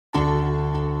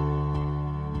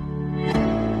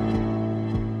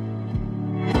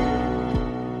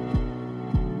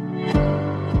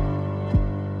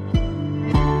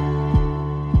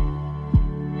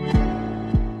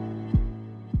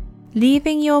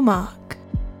Leaving your mark.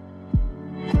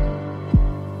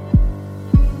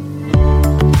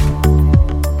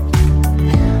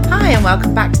 Hi and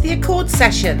welcome back to the Accord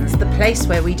Sessions, the place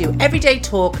where we do everyday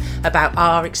talk about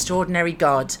our extraordinary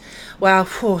God. Well,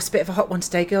 it's a bit of a hot one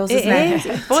today, girls, isn't it?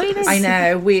 It's boiling. I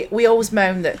know. We always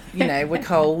moan that, we're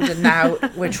cold and now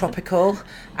we're tropical.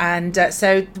 And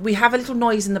so we have a little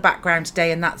noise in the background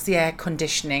today, and that's the air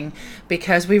conditioning,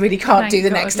 because we really can't do the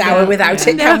next hour without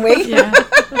it, can we? Yeah.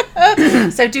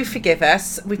 So do forgive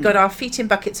us. We've got our feet in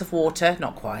buckets of water.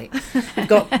 Not quite. We've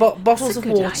got bottles of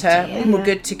water. And we're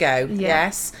good to go. Yeah.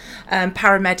 Yes.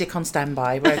 Paramedic on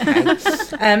standby. We're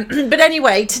okay. But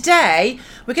anyway, today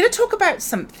we're going to talk about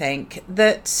something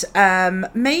that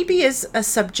maybe is a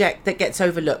subject that gets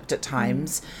overlooked at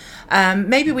times.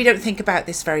 Maybe we don't think about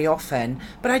this very often,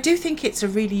 but I do think it's a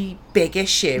really big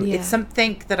issue. Yeah. It's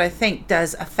something that I think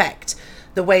does affect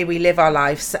the way we live our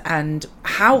lives and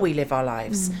how we live our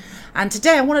lives. And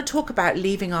today I want to talk about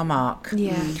leaving our mark.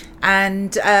 Yeah.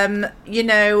 And, I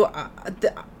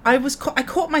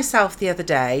caught myself the other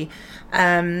day.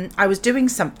 I was doing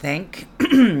something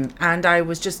and I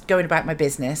was just going about my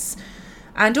business.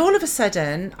 And all of a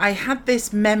sudden I had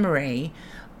this memory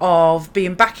of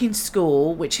being back in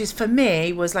school, which is for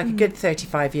me was like a good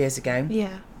 35 years ago.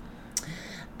 Yeah.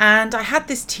 And I had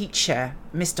this teacher,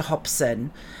 Mr.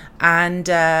 Hobson, and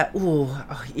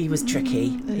he was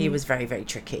tricky. He was very, very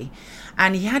tricky.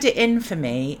 And he had it in for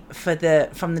me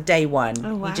from the day one.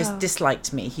 Oh, wow. He just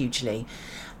disliked me hugely.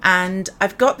 And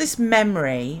I've got this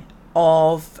memory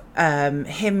of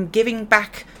him giving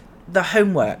back the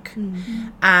homework.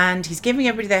 And he's giving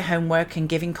everybody their homework and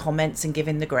giving comments and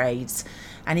giving the grades.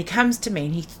 And he comes to me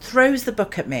and he throws the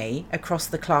book at me across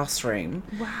the classroom.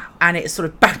 Wow. And it sort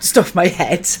of bounced off my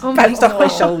head, Oh bounced my off my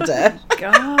God. shoulder.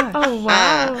 God. Oh,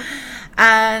 wow.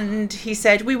 And he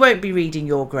said, "We won't be reading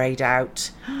your grade out."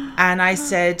 And I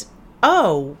said,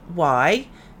 "Oh, why?"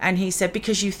 And he said,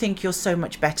 "Because you think you're so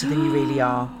much better than you really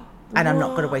are. And I'm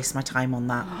not going to waste my time on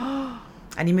that."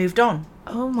 And he moved on.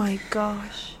 Oh, my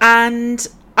gosh. And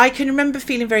I can remember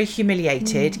feeling very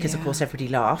humiliated because, of course, everybody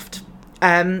laughed.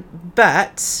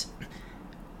 But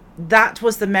that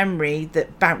was the memory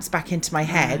that bounced back into my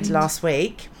head last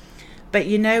week. But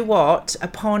you know what?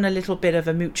 Upon a little bit of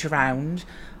a mooch around,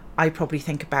 I probably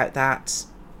think about that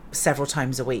several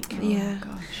times a week. Yeah.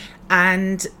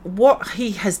 And what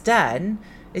he has done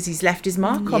is he's left his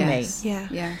mark on me. Yeah.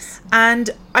 Yes. And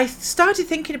I started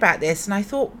thinking about this and I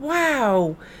thought,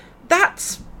 wow,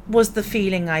 that was the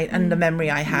feeling and the memory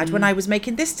I had when I was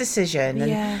making this decision.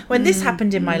 And when this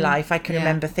happened in my life, I can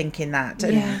remember thinking that.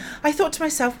 And I thought to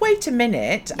myself, wait a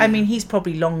minute. I mean, he's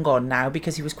probably long gone now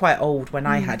because he was quite old when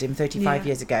I had him 35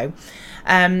 years ago.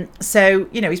 So,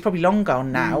 he's probably long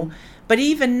gone now. But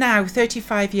even now,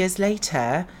 35 years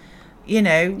later,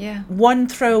 one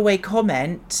throwaway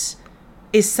comment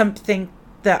is something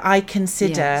that I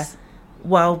consider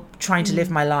while trying to live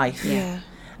my life. Yeah.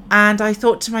 And I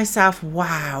thought to myself,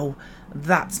 wow,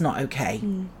 that's not okay.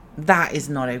 That is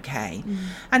not okay.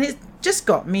 And it just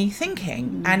got me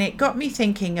thinking. And it got me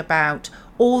thinking about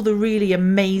all the really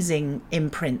amazing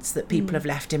imprints that people have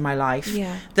left in my life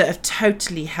that have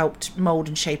totally helped mould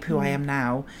and shape who I am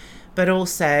now. But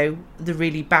also the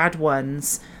really bad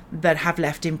ones that have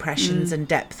left impressions and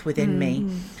depth within me.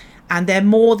 And they're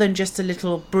more than just a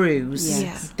little bruise.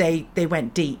 Yes. They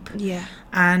went deep. Yeah.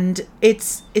 And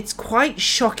it's quite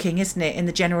shocking, isn't it, in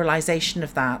the generalisation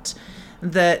of that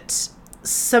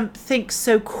something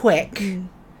so quick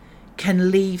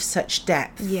can leave such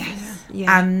depth. Yes.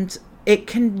 Yeah. And it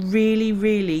can really,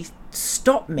 really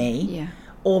stop me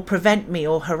or prevent me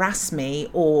or harass me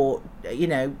or,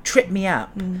 trip me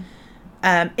up,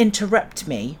 interrupt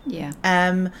me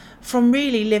from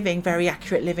really living very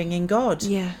accurate living in God.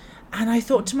 Yeah. And I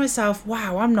thought to myself,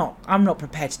 wow, I'm not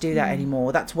prepared to do that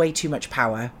anymore. That's way too much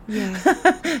power. Yeah.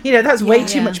 That's way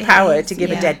too much power is, to give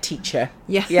a dead teacher.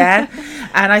 Yeah. Yeah.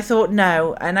 And I thought,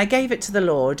 no. And I gave it to the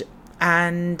Lord.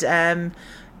 And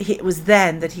it was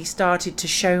then that he started to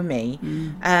show me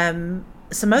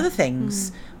some other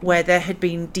things where there had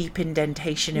been deep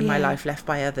indentation in my life left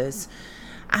by others.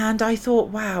 And I thought,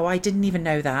 wow, I didn't even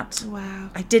know that. Wow.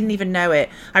 I didn't even know it.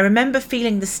 I remember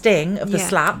feeling the sting of the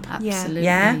slap. Absolutely.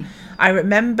 Yeah. I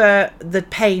remember the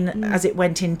pain as it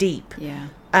went in deep. Yeah.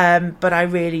 But I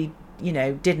really,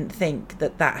 didn't think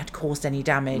that had caused any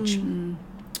damage.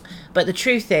 But the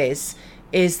truth is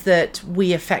that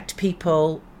we affect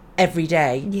people every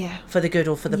day for the good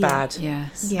or for the bad.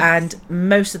 Yes. And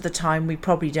most of the time we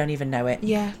probably don't even know it.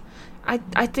 Yeah.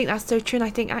 I think that's so true. And I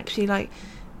think actually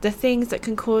the things that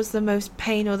can cause the most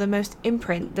pain or the most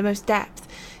imprint, the most depth,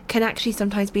 can actually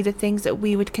sometimes be the things that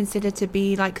we would consider to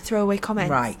be like throwaway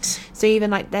comments. Right. So even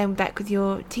like then back with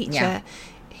your teacher,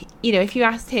 you know, if you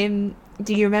asked him,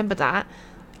 do you remember that?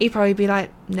 He'd probably be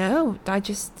like, no, I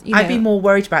just, you know. I'd be more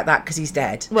worried about that because he's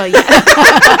dead. Well, yeah.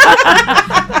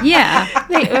 Yeah.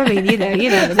 I mean, you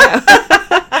never know.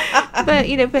 But,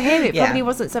 you know, for him, it probably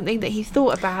wasn't something that he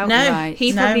thought about. No. Right.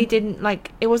 He probably didn't,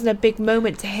 like, it wasn't a big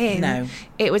moment to him. No.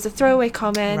 It was a throwaway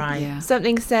comment. Right. Yeah.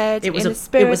 Something said It was in the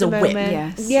spirit it was of the a whip. moment.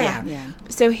 Yes. Yeah. Yeah.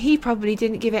 So he probably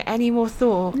didn't give it any more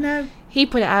thought. No. He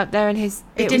put it out there and It was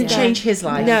didn't there. change his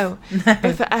life. No.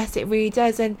 But for us, it really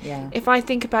does. And Yeah. if I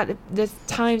think about the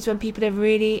times when people have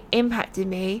really impacted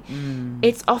me,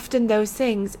 it's often those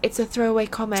things. It's a throwaway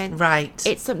comment. Right.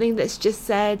 It's something that's just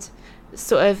said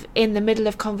sort of in the middle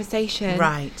of conversation.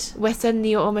 Right. Where suddenly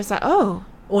you're almost like, oh.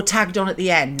 Or tagged on at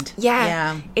the end.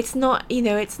 Yeah. It's not, you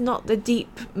know, it's not the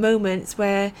deep moments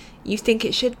where you think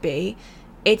it should be.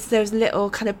 It's those little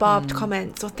kind of barbed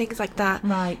comments or things like that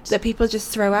Right. that people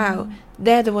just throw out.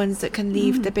 They're the ones that can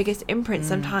leave the biggest imprint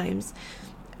sometimes.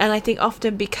 And I think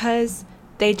often because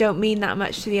they don't mean that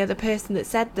much to the other person that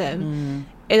said them,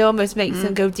 it almost makes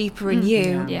them go deeper in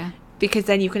you. Yeah. Because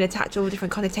then you can attach all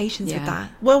different connotations with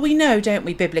that. Well, we know, don't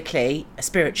we, biblically,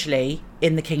 spiritually,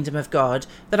 in the kingdom of God,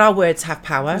 that our words have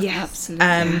power. Yes.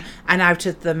 Absolutely. And out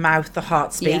of the mouth, the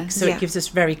heart speaks. Yeah. So it gives us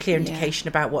very clear indication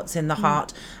about what's in the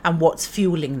heart and what's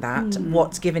fueling that,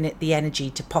 what's giving it the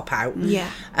energy to pop out. Yeah.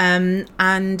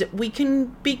 And we can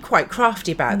be quite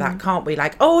crafty about that, can't we?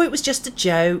 Like, oh, it was just a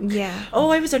joke. Yeah. Oh,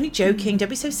 I was only joking. Don't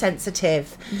be so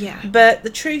sensitive. Yeah. But the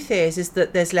truth is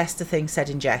that there's less to things said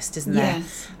in jest, isn't there?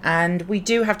 Yes. And we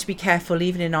do have to be careful,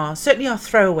 even in certainly our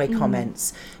throwaway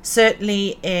comments,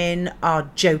 certainly in our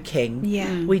joking.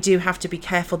 Yeah. We do have to be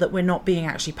careful that we're not being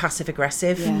actually passive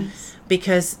aggressive. Yes.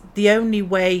 Because the only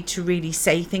way to really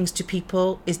say things to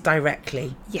people is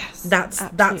directly. Yes. That's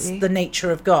absolutely. the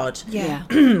nature of God. Yeah.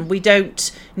 We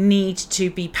don't need to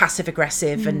be passive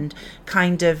aggressive and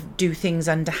kind of do things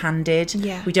underhanded.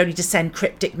 Yeah. We don't need to send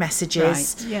cryptic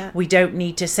messages. Right. Yeah. We don't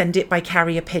need to send it by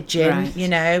carrier pigeon. Right. You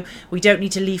know, we don't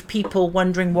need to leave people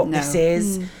wondering what No. this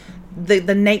is.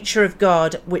 The nature of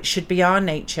God, which should be our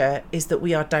nature, is that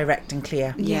we are direct and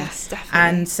clear. Yes, definitely.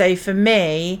 And so for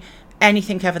me,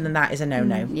 anything other than that is a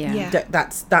no-no. Yeah. Yeah.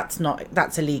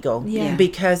 That's illegal. Yeah.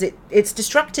 Because it's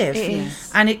destructive. It is.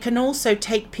 Yes. And it can also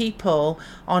take people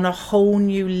on a whole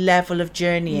new level of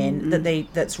journeying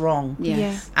that's wrong.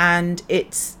 Yes. And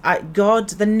it's God,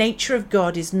 the nature of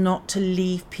God is not to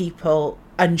leave people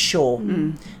unsure.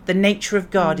 The nature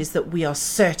of God is that we are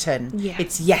certain. Yeah.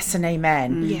 It's yes and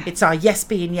amen. Yeah. It's our yes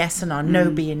being yes and our no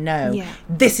being no. Yeah.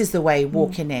 This is the way,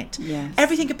 walk in it. Yes.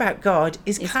 Everything about God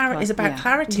is It's about yeah.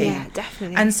 clarity. Yeah,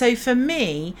 definitely. And so for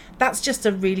me, that's just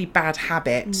a really bad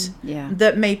habit Yeah.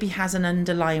 that maybe has an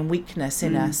underlying weakness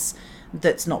in us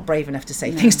that's not brave enough to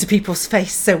say things to people's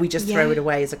face, so we just throw Yeah. it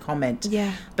away as a comment.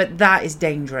 Yeah. But that is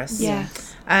dangerous. Yes.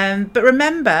 But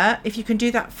remember, if you can do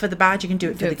that for the bad, you can do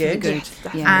it for the good. Yes,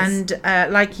 definitely.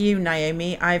 And like you,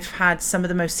 Naomi, I've had some of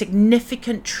the most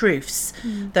significant truths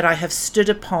that I have stood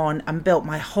upon and built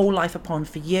my whole life upon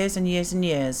for years and years and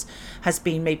years, has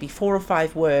been maybe 4 or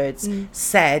 5 words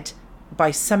said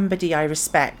by somebody I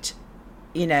respect,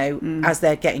 you know, as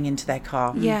they're getting into their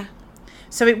car. Yeah.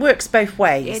 So it works both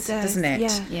ways, It does, doesn't it?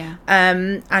 yeah.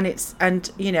 Yeah.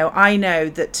 And you know, I know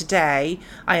that today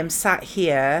I am sat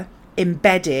here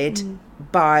embedded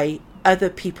by other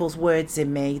people's words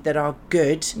in me that are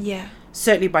good, Yeah.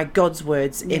 certainly by God's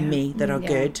words in me that are Yeah.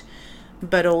 good,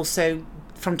 but also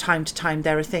from time to time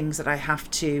there are things that I have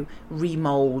to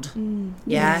remold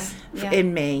Yes. Yeah.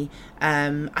 in me.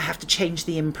 I have to change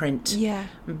the imprint. Yeah.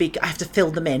 I have to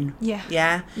fill them in. Yeah.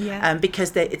 Yeah.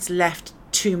 Because it's left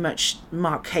too much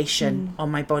markation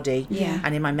on my body Yeah.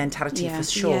 and in my mentality Yeah. for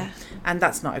sure. Yeah. And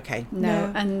that's not okay.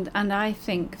 No. No. And I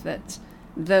think that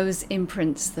those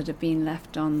imprints that have been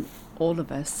left on all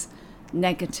of us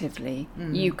negatively,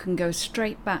 you can go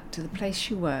straight back to the place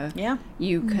you were. Yeah.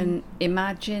 You can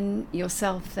imagine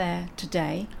yourself there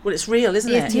today. Well, it's real,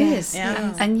 isn't it? It is.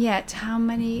 Yeah. And yet, how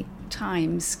many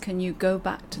times can you go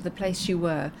back to the place you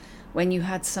were when you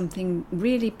had something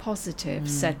really positive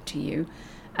said to you,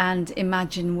 and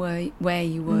imagine where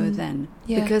you were then?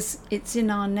 Yeah. Because it's in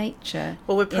our nature.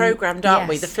 Well, we're programmed, aren't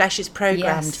we? Yes. The flesh is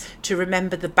programmed Yes. to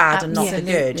remember the bad and not the good.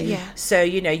 Absolutely. Yeah. So,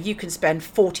 you know, you can spend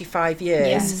 45 years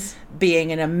Yes.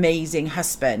 being an amazing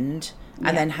husband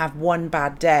and then have one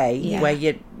bad day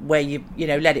where you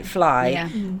let it fly,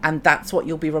 and that's what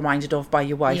you'll be reminded of by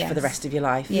your wife for the rest of your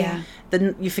life.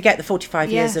 Then you forget the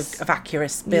 45 years of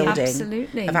accurate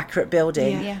building, of accurate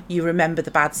building. You remember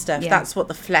the bad stuff. That's what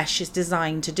the flesh is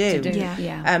designed to do.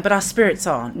 But our spirits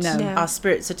aren't. No. Our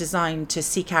spirits are designed to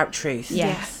seek out truth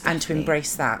and to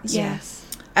embrace that.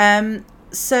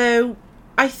 So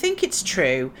I think it's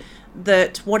true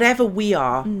that whatever we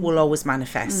are will always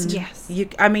manifest. You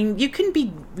can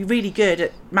be really good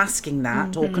at masking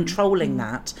that or controlling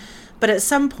that, but at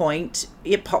some point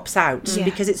it pops out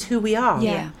because it's who we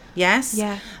are. Yes?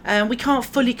 We can't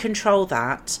fully control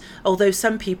that, although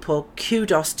some people,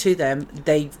 kudos to them,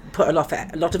 they put a lot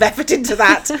of effort into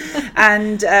that.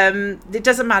 And it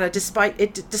doesn't matter,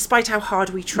 despite how hard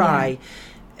we try,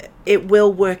 it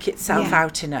will work itself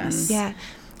out in us.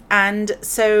 And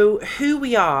so who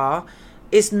we are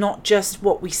is not just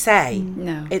what we say.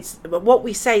 No. It's what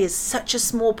we say is such a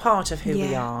small part of who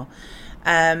we are,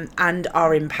 and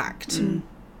our impact.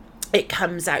 It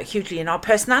comes out hugely in our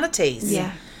personalities.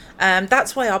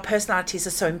 That's why our personalities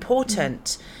are so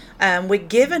important. We're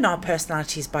given our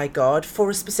personalities by God for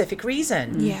a specific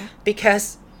reason.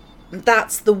 Because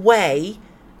that's the way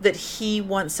that he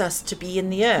wants us to be in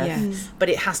the earth, but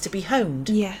it has to be honed.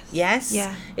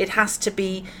 It has to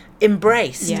be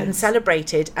embraced and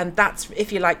celebrated, and that's,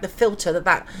 if you like, the filter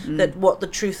that what the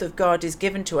truth of God is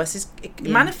given to us is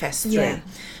manifests through.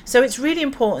 So it's really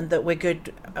important that we're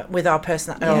good with our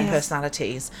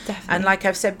personalities. Definitely. And like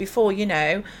I've said before,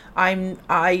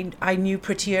 I knew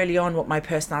pretty early on what my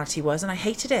personality was, and I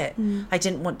hated it. I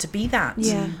didn't want to be that.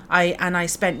 I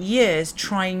spent years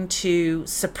trying to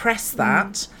suppress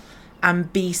that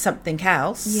and be something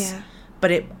else. But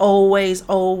it always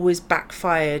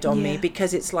backfired on me,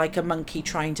 because it's like a monkey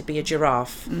trying to be a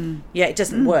giraffe. It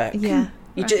doesn't work.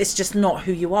 It's just not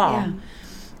who you are.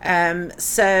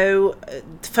 So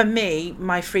for me,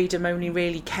 my freedom only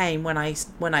really came when I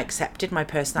accepted my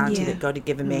personality that God had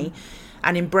given me,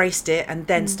 and embraced it, and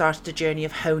then started a journey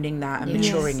of honing that and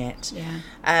maturing it.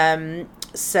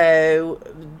 So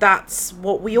that's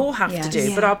what we all have to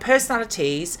do. But our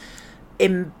personalities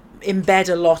embed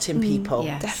a lot in people,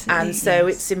 and so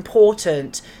it's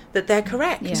important that they're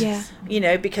correct.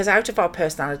 Because out of our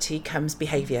personality comes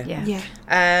behavior.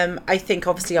 I think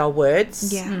obviously our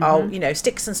words, our,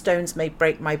 sticks and stones may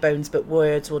break my bones, but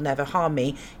words will never harm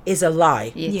me, is a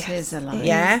lie. It is a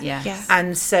lie.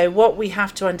 And so what we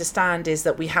have to understand is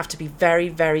that we have to be very,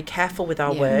 very careful with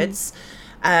our words.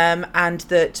 And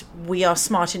that we are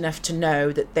smart enough to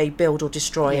know that they build or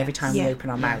destroy every time we open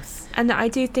our mouth. And I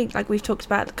do think, like we've talked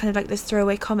about, kind of like those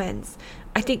throwaway comments,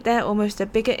 I think they're almost a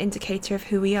bigger indicator of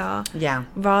who we are,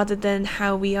 rather than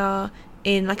how we are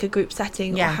in like a group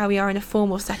setting or how we are in a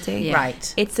formal setting.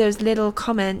 Right. It's those little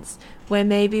comments where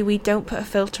maybe we don't put a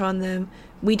filter on them,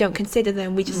 we don't consider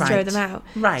them, we just throw them out.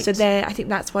 Right. So I think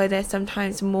that's why they're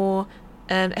sometimes more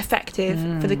effective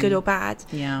for the good or bad,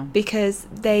 because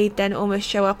they then almost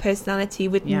show our personality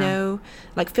with no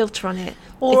like filter on it.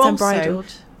 Or it's also,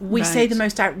 unbridled. We say the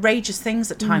most outrageous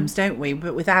things at times, don't we,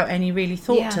 but without any really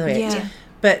thought to it.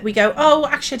 But we go, oh,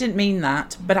 actually I didn't mean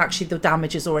that, but actually the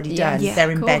damage is already done.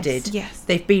 They're embedded.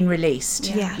 They've been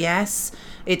released. Yes,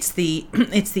 it's the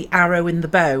arrow in the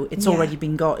bow. It's already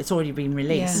been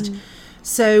released.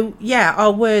 So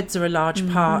our words are a large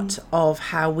part of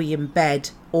how we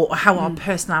embed, or how our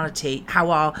personality, how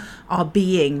our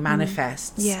being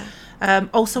manifests.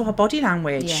 Also our body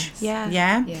language.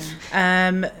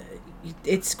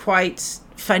 It's quite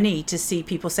funny to see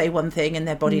people say one thing and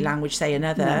their body language say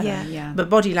another. But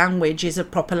body language is a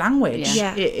proper language.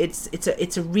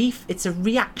 It's a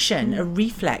reaction, a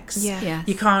reflex.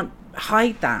 You can't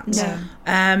hide that.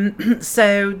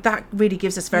 So that really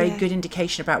gives us very good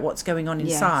indication about what's going on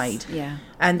inside.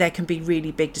 And there can be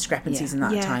really big discrepancies in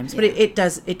that at times, but it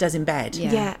does embed.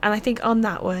 And I think on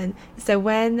that one, so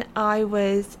when I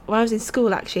was in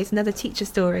school, actually, it's another teacher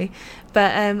story,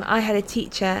 but I had a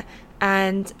teacher,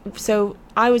 and so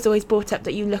I was always brought up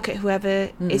that you look at whoever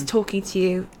is talking to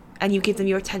you and you give them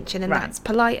your attention, and that's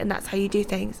polite, and that's how you do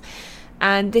things.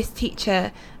 And this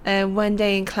teacher, one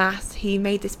day in class, he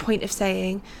made this point of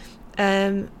saying,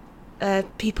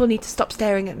 people need to stop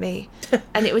staring at me.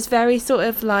 And it was very sort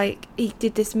of like, he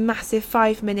did this massive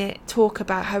 5-minute talk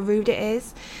about how rude it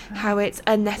is, how it's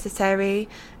unnecessary,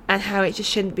 and how it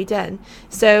just shouldn't be done.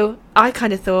 So I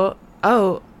kind of thought,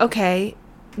 oh, okay,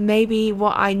 maybe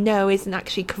what I know isn't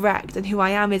actually correct, and who I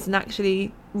am isn't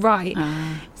actually right.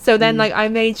 So then like I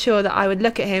made sure that I would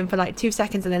look at him for like 2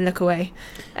 seconds and then look away,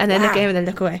 and then look at him and then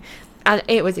look away. And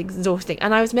it was exhausting.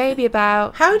 And I was maybe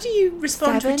about... How do you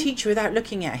respond 7? to a teacher without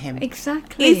looking at him?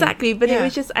 Exactly. But it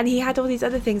was just... And he had all these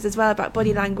other things as well about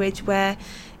body language, where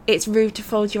it's rude to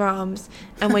fold your arms.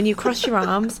 And when you cross your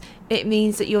arms, it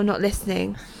means that you're not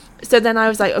listening. So then I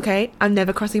was like, okay, I'm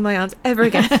never crossing my arms ever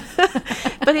again.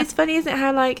 But it's funny, isn't it,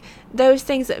 how like those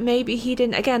things that maybe he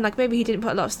didn't... Again, like maybe he didn't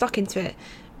put a lot of stock into it,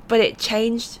 but it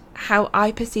changed how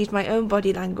I perceived my own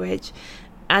body language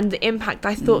and the impact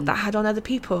I thought that had on other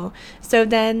people. So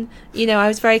then, you know, I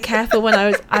was very careful when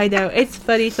I know, it's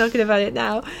funny talking about it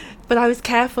now, but I was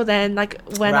careful then, like,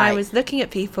 when I was looking at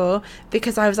people,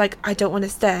 because I was like, I don't want to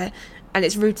stare, and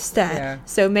it's rude to stare. Yeah.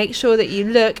 So make sure that you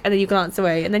look, and then you glance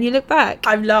away, and then you look back.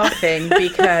 I'm laughing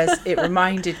because it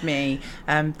reminded me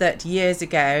that years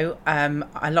ago,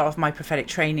 a lot of my prophetic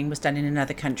training was done in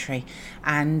another country,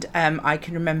 and I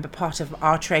can remember part of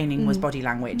our training was body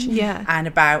language, and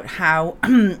about how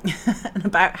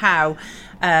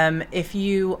if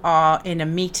you are in a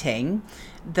meeting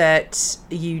that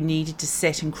you needed to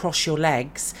sit and cross your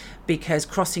legs, because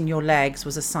crossing your legs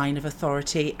was a sign of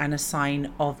authority and a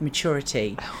sign of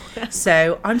maturity.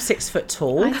 So I'm 6 foot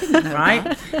tall,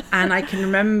 right? And I can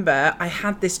remember I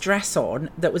had this dress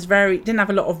on that was didn't have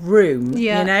a lot of room,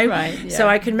 you know? Right, yeah. So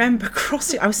I can remember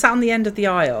I was sat on the end of the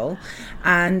aisle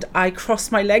and I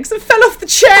crossed my legs and fell off the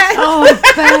chair. Oh,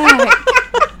 Beck.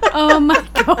 Oh my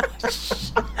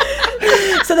gosh.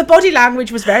 So the body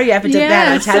language was very evident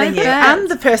there, I'm telling you. Bet. And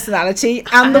the personality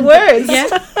and the words. Yeah.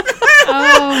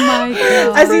 Oh my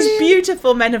God. As these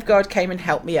beautiful men of God came and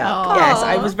helped me up. Oh. Yes,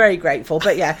 I was very grateful,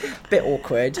 but a bit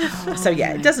awkward. So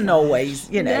it doesn't always,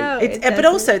 you know. But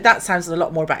also that sounds a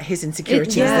lot more about his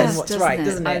insecurities than what's right,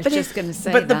 doesn't I it? was just going to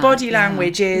say But the that, body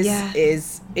language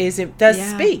is it does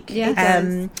speak. Yeah, it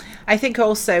does. I think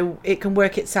also it can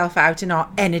work itself out in our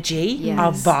energy,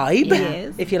 our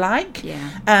vibe, if you like.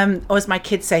 Yeah. Or as my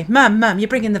kids say, Mum, you're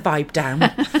bringing the vibe down.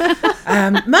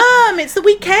 Mum, it's the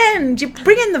weekend. You're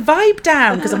bringing the vibe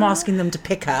down, because I'm asking them to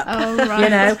pick up. Oh, right. You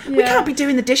know, we can't be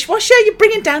doing the dishwasher. You're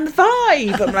bringing down the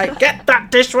vibe. I'm like, get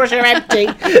that dishwasher empty.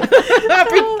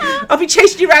 I'll be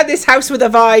chasing you around this house with a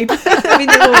vibe. We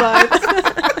know all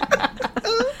vibes.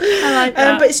 I like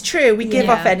that. But it's true. We give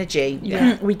off energy.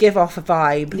 Yeah. We give off a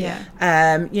vibe.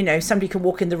 Yeah. You know, somebody can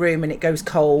walk in the room and it goes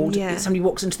cold. Yeah. Somebody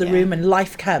walks into the room and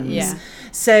life comes. Yeah.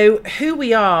 So who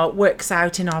we are works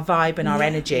out in our vibe and our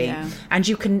energy. Yeah. And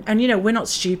you know, we're not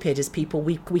stupid as people.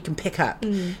 We can pick up.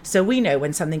 So we know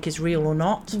when something is real or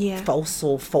not, false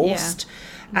or forced.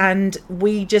 Yeah. And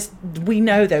we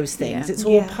know those things. Yeah. It's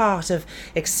all part of,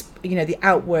 you know, the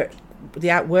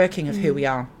outworking of who we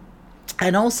are.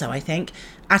 And also, I think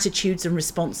attitudes and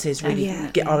responses really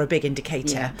are a big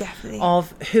indicator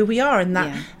of who we are, and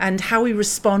that and how we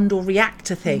respond or react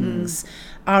to things.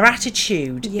 Our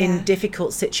attitude in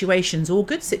difficult situations or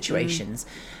good situations.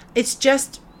 It's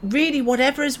just really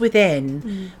whatever is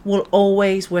within will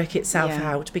always work itself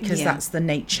out, because that's the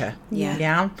nature.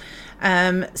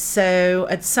 So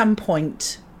at some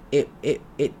point it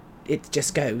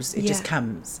just goes, it just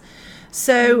comes.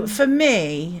 So for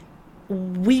me,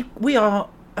 we are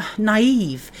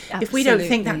naive. Absolutely. If we don't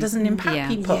think that doesn't impact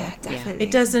people. Definitely.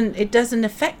 It doesn't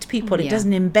affect people. It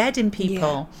doesn't embed in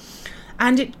people.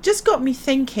 And it just got me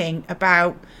thinking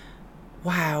about,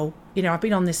 wow, you know, I've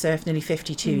been on this earth nearly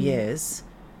 52 years.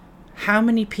 How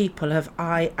many people have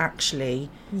I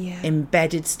actually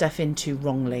embedded stuff into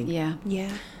wrongly? Yeah.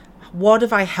 What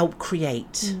have I helped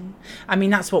create? I mean,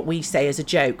 that's what we say as a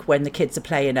joke when the kids are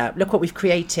playing up. Look what we've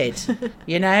created,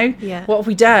 you know? What have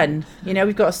we done? You know,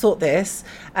 we've got to sort this.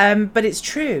 But it's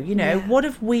true, you know, what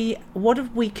have we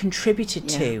contributed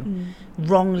to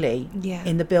wrongly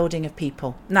in the building of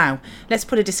people? Now, let's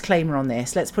put a disclaimer on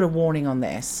this. Let's put a warning on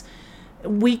this.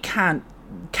 We can't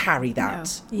carry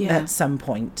that at some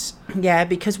point.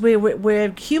 Because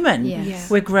we're human.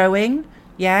 We're growing.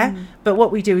 But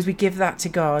what we do is we give that to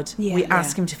God. We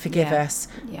ask him to forgive us,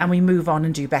 and we move on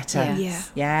and do better.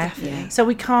 So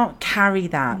we can't carry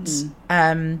that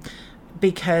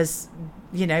because,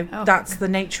 you know, that's the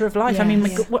nature of life. I mean,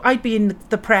 I'd be in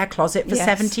the prayer closet for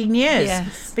 17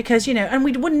 years because, you know, and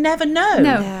we would never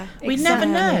know. We'd never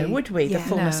know, would we, the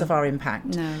fullness of our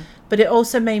impact. But it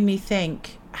also made me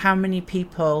think how many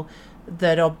people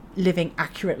that are living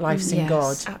accurate lives in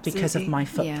God because of my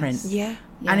footprint.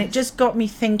 And it just got me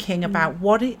thinking about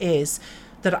what it is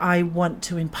that I want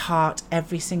to impart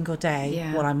every single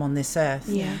day while I'm on this earth.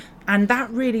 And that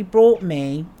really brought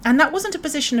me, and that wasn't a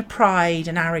position of pride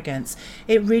and arrogance.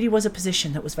 It really was a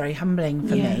position that was very humbling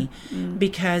for me,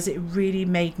 because it really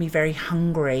made me very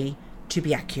hungry to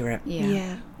be accurate.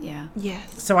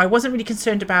 So I wasn't really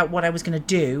concerned about what I was going to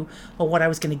do or what I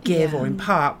was going to give or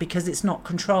impart, because it's not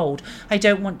controlled. I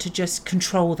don't want to just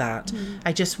control that.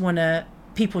 I just want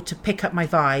people to pick up my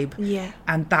vibe,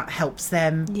 and that helps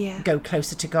them go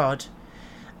closer to God.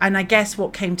 And I guess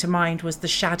what came to mind was the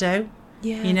shadow,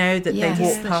 you know, that they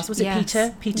walked past. Was it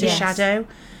Peter's shadow?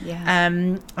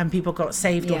 And people got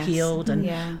saved or healed.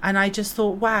 And I just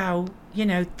thought, wow, you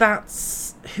know,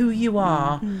 that's who you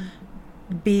are,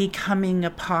 becoming a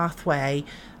pathway,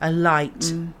 a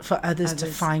light for others to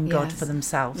find God for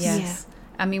themselves.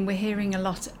 I mean, we're hearing a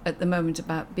lot at the moment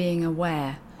about being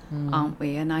aware, aren't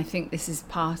we? And I think this is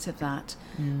part of that,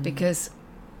 because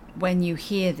when you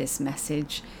hear this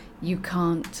message, you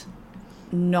can't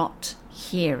not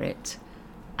hear it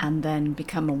and then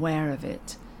become aware of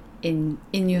it in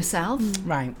yourself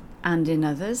and in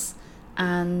others.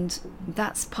 And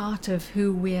that's part of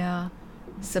who we are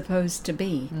supposed to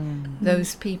be.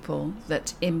 Those people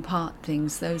that impart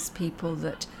things, those people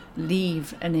that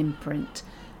leave an imprint.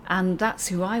 And that's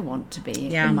who I want to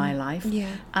be in my life.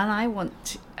 And I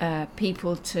want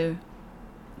people to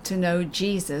know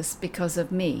Jesus because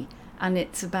of me. And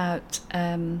it's about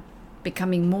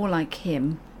becoming more like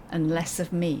him and less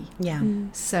of me.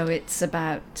 So it's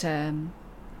about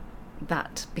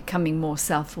that becoming more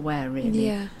self-aware,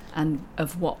 really, and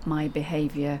of what my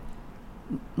behaviour,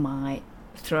 my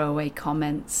throwaway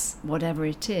comments, whatever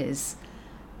it is,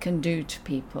 can do to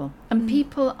people. And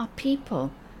people are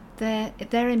people.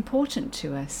 They're important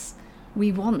to us.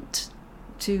 We want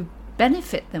to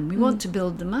benefit them. We want to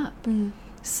build them up.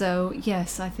 So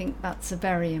yes, I think that's a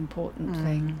very important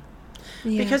thing.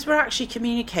 Because we're actually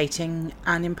communicating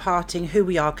and imparting who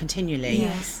we are continually,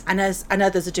 and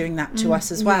others are doing that to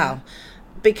us as well.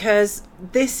 Because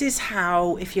this is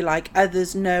how, if you like,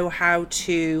 others know how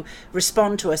to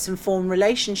respond to us and form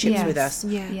relationships with us,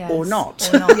 or not.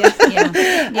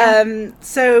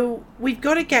 So we've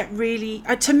got to get really,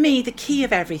 to me, the key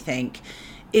of everything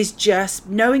is just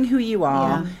knowing who you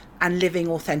are and living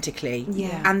authentically.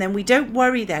 And then we don't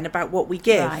worry then about what we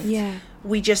give.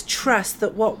 We just trust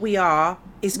that what we are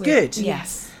is good.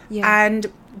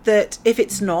 And that if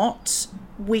it's not,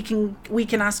 we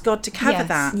can ask God to cover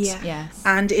that.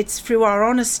 And it's through our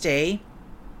honesty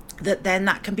that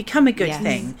can become a good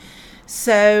thing.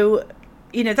 So,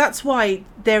 you know, that's why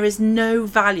there is no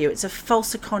value. It's a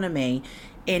false economy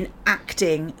in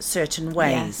acting certain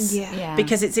ways.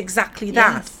 Because it's exactly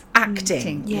that,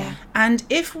 acting. And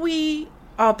if we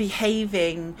are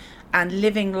behaving and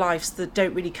living lives that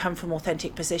don't really come from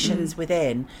authentic positions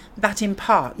within, that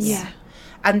imparts.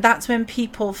 And that's when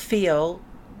people feel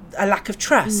a lack of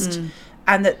trust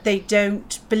and that they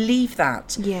don't believe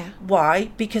that.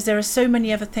 Why? Because there are so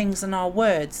many other things in our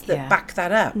words that back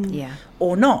that up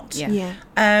or not.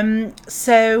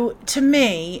 So to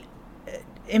me,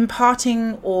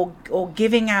 imparting or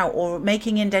giving out or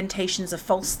making indentations of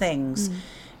false things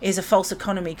is a false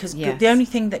economy, because the only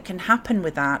thing that can happen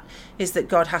with that is that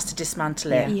God has to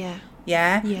dismantle it.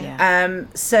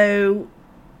 So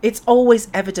it's always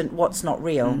evident what's not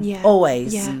real,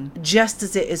 always, just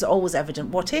as it is always evident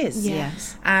what is.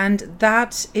 And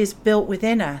that is built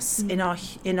within us, in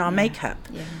our makeup,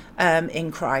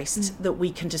 in Christ, that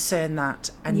we can discern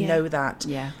that and know that,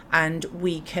 and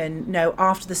we can know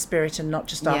after the Spirit and not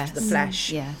just after the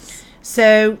flesh.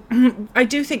 So I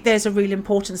do think there's a real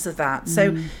importance of that.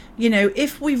 So, you know,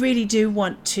 if we really do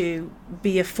want to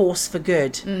be a force for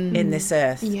good in this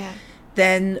earth,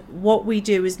 then what we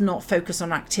do is not focus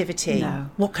on activity.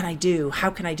 What can I do? How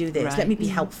can I do this? Let me be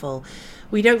helpful.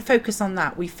 We don't focus on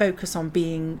that. We focus on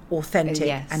being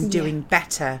authentic and doing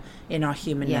better in our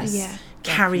humanness,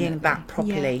 carrying that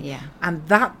properly. And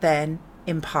that then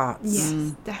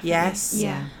imparts.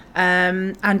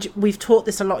 And we've taught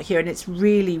this a lot here, and it's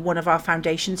really one of our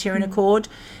foundations here in Accord.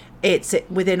 It's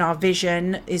within our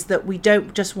vision is that we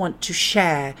don't just want to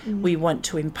share, we want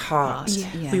to impart.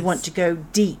 We want to go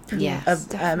deep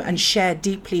and share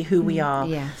deeply who we are.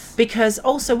 Because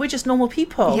also we're just normal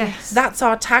people. That's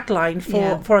our tagline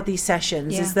for these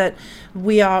sessions, is that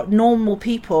we are normal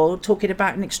people talking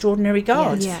about an extraordinary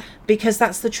God. Because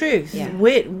that's the truth.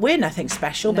 We're nothing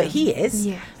special, but he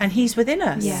is, and he's within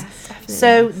us.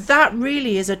 So that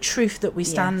really is a truth that we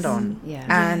stand on.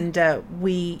 And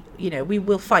we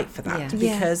will fight for that,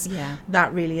 because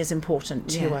that really is important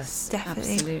to us.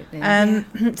 Definitely.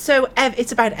 Absolutely. So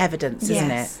it's about evidence,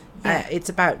 isn't it? It's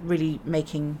about really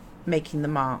making the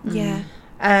mark.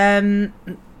 And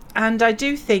I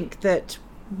do think that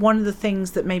one of the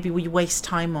things that maybe we waste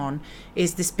time on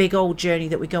is this big old journey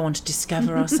that we go on to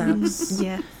discover ourselves.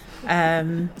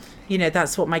 You know,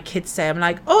 that's what my kids say. I'm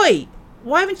like, oi,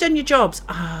 why haven't you done your jobs?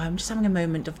 I'm just having a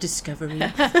moment of discovery.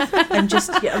 I'm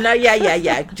just, get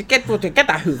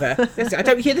that Hoover. I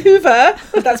don't hear the Hoover.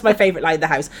 That's my favourite line in the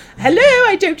house. Hello,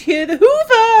 I don't hear the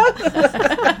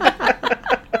Hoover.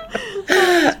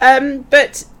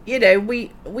 But, you know,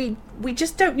 we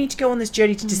just don't need to go on this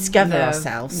journey to discover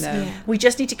ourselves. No. Yeah. We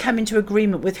just need to come into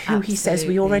agreement with who he says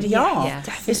we already are.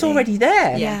 Yes. It's already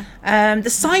there. Yeah. The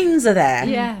signs are there.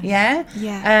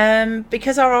 Yeah.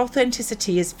 Because our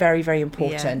authenticity is very, very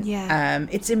important. Yeah.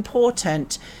 It's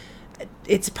important.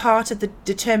 It's part of the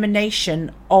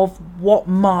determination of what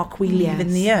mark we leave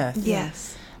in the earth.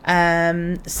 Yes.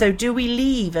 So do we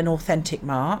leave an authentic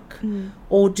mark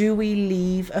or do we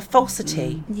leave a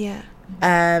falsity? Yeah.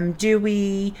 Do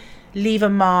we leave a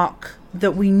mark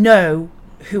that we know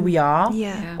who we are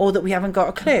or that we haven't got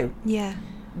a clue? Yeah.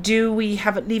 Do we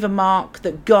leave a mark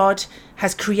that God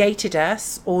has created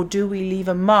us, or do we leave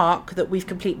a mark that we've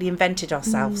completely invented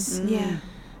ourselves? Yeah.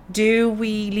 Do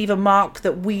we leave a mark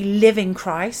that we live in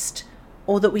Christ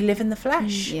or that we live in the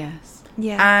flesh? Yes.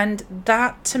 Yeah. And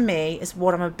that to me is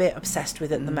what I'm a bit obsessed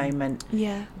with at the moment.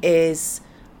 Yeah. Is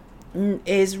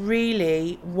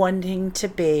really wanting to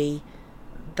be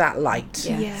that light.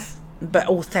 Yes. But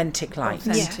authentic light.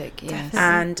 Authentic, Yeah, yes.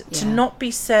 And to not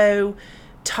be so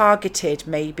targeted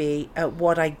maybe at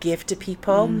what I give to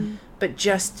people, but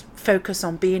just focus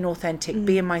on being authentic,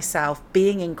 being myself,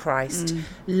 being in Christ,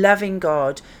 loving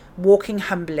God, walking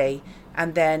humbly,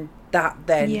 and then that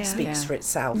speaks for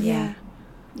itself. Yeah.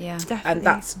 Yeah. Definitely. And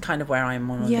that's kind of where I'm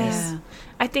on this. Yeah.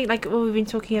 I think like when we've been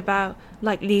talking about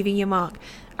like leaving your mark,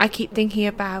 I keep thinking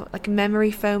about like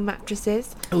memory foam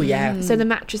mattresses. Oh yeah. So the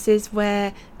mattresses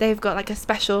where they've got like a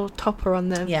special topper on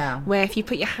them, where if you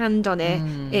put your hand on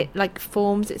it, it like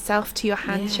forms itself to your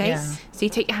hand shape. Yeah. So you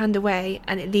take your hand away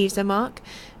and it leaves a mark.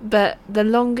 But the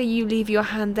longer you leave your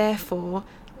hand there for,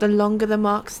 the longer the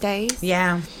mark stays.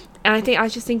 Yeah. And I think I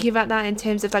was just thinking about that in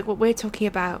terms of like what we're talking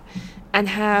about, and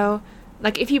how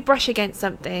like if you brush against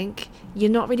something, you're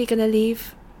not really going to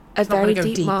leave a very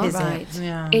deep mark. Is Right. it?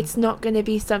 Yeah. It's not going to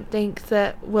be something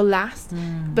that will last.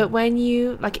 But when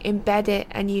you like embed it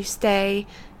and you stay,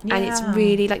 and it's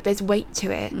really like there's weight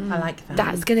to it, I like that.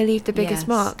 that's going to leave the biggest Yes.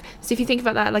 mark. So if you think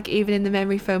about that, like even in the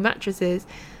memory foam mattresses,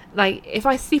 like if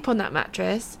I sleep on that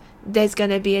mattress, there's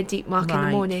going to be a deep mark in the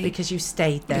morning because you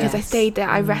stayed there. because I stayed there,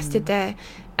 I rested there.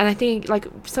 And I think like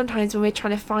sometimes when we're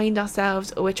trying to find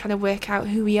ourselves or we're trying to work out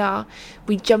who we are,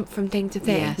 we jump from thing to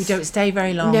thing. Yes. We don't stay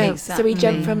very long. No, so we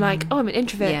jump Exactly. from like, oh, I'm an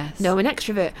introvert. Yes. No, I'm an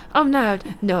extrovert. Oh, I'm loud.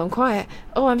 No, I'm quiet.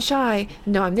 Oh, I'm shy.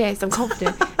 No, I'm this. I'm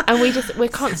confident. And we're Very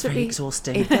constantly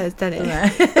exhausting. It does, doesn't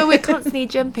Yeah. it? But we're constantly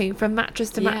jumping from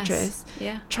mattress to Yes. mattress,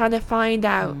 Yeah. trying to find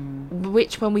out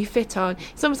which one we fit on.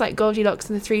 It's almost like Goldilocks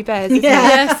and the Three Bears. Isn't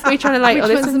Yes. it? We're trying to like, Which oh,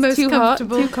 this one's the one's most too hot,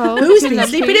 comfortable? too cold. Who's too been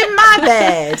lumpy. sleeping in my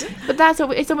bed? But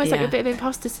it's almost like Yeah. a bit of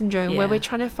imposter syndrome, Yeah. where we're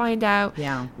trying to find out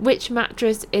Yeah. which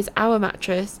mattress is our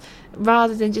mattress,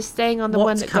 rather than just staying on the one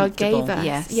What's that God gave comfortable. us.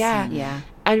 Yes. Yeah. Yeah.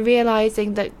 And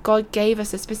realizing that God gave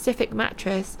us a specific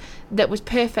mattress that was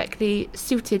perfectly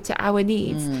suited to our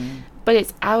needs, but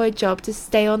it's our job to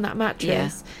stay on that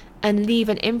mattress and leave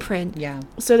an imprint, Yeah.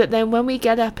 so that then when we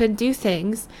get up and do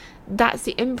things, that's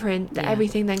the imprint that Yeah.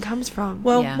 everything then comes from.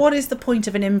 Well, Yeah. what is the point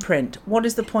of an imprint? What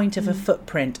is the point of a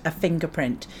footprint, a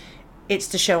fingerprint? It's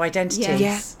to show identity.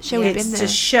 Yes. Yeah, show we've It's been to there.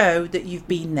 show that you've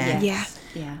been there. Yeah.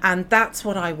 Yeah. And that's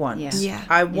what I want. Yeah. Yeah.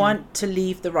 I want to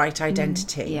leave the right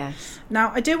identity. Yes.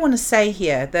 Now, I do want to say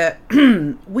here that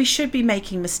we should be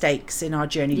making mistakes in our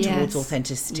journey towards Yes.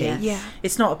 authenticity. Yes. Yeah.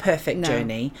 It's not a perfect No.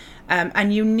 journey.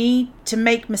 And you need to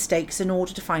make mistakes in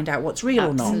order to find out what's real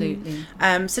or not. Absolutely.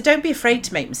 So don't be afraid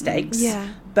to make mistakes. Yeah.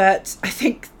 But I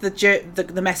think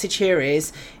the message here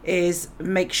is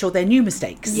make sure they're new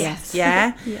mistakes. Yes.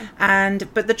 Yeah. Yeah.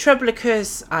 But the trouble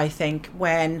occurs, I think,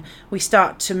 when we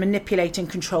start to manipulate and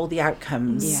control the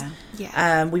outcomes. Yeah.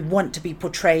 Yeah. We want to be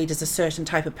portrayed as a certain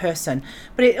type of person.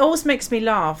 But it always makes me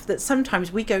laugh that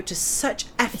sometimes we go to such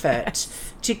effort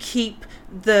to keep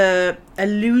the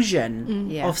illusion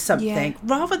Yeah. of something Yeah.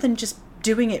 rather than just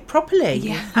doing it properly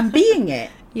Yeah. and being it.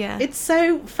 Yeah. It's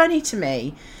so funny to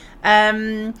me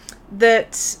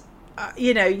that,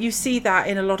 you see that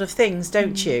in a lot of things,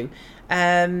 don't you?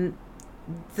 That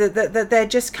there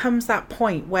just comes that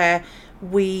point where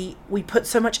we put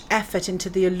so much effort into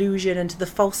the illusion and to the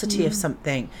falsity of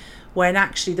something, when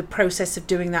actually the process of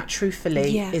doing that truthfully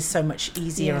Yeah. is so much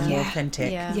easier and more Yeah.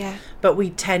 authentic. Yeah. Yeah. But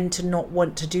we tend to not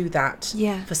want to do that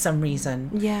for some reason.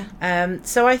 Yeah.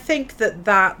 So I think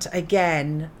that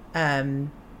again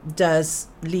does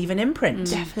leave an imprint.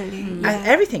 Definitely. And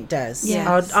everything does.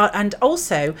 Yes. And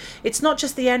also, it's not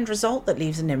just the end result that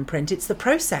leaves an imprint, it's the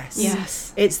process.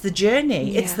 Yes. It's the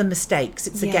journey, Yeah. it's the mistakes,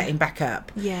 it's the getting back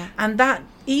up. Yeah. And that,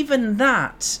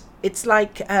 it's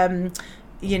like,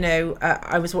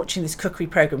 I was watching this cookery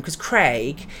program because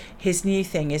Craig, his new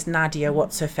thing is Nadia,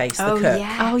 what's her face, the cook.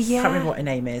 Yes. Oh, yeah. Can't remember what her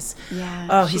name is. Yeah,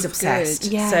 Oh, he's she's obsessed.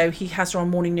 good. Yeah. So he has her on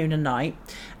morning, noon and night.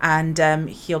 And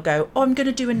he'll go, I'm going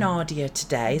to do a Nadia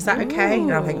today. Is that okay?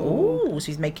 And I'll think, so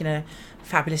he's making a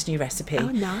fabulous new recipe. Oh,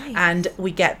 nice. And we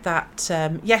get that,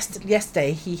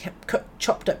 yesterday he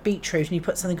chopped up beetroot and he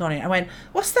put something on it. I went,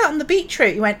 what's that on the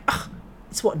beetroot? He went,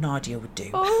 it's what Nadia would do.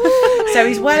 Oh. So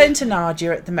he's well into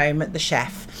Nadia at the moment, the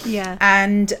chef. Yeah.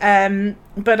 And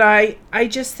but I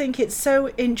just think it's so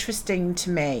interesting to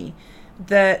me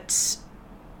that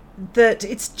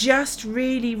it's just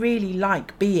really, really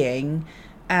like being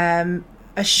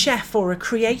a chef or a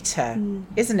creator,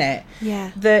 isn't it?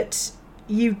 Yeah. That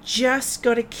you just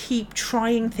got to keep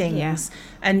trying things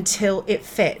until it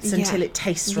fits, until it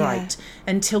tastes right,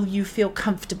 until you feel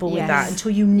comfortable with that,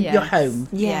 until you're home.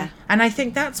 Yeah. And I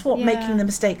think that's what making the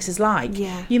mistakes is like.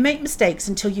 Yeah. You make mistakes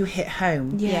until you hit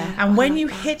home. Yeah. And I when like you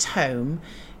that. hit home,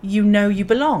 you know you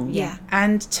belong. Yeah.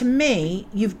 And to me,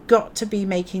 you've got to be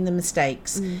making the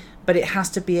mistakes, but it has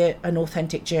to be an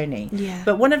authentic journey. Yeah.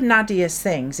 But one of Nadia's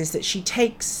things is that she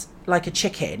takes like a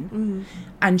chicken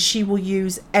and she will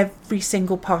use every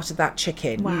single part of that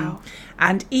chicken. Wow.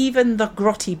 And even the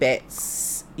grotty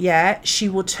bits, she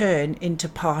will turn into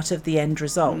part of the end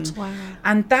result. Wow.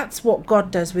 And that's what God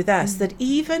does with us, that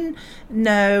even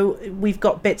though we've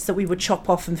got bits that we would chop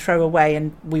off and throw away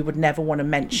and we would never want to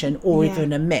mention or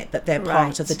even admit that they're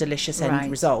part of the delicious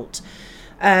end result,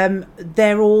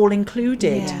 they're all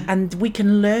included, and we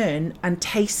can learn and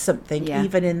taste something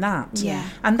even in that.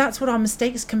 And that's what our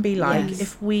mistakes can be like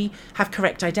if we have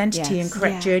correct identity and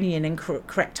correct journey and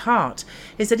correct heart,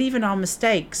 is that even our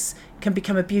mistakes can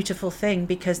become a beautiful thing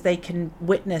because they can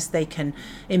witness, they can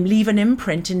leave an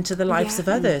imprint into the lives of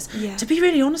others. To be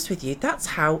really honest with you, that's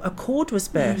how Accord was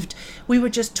birthed. We were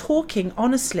just talking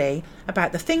honestly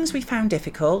about the things we found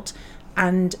difficult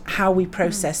and how we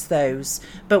process those,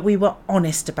 but we were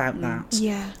honest about that,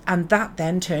 and that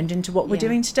then turned into what we're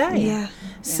doing today.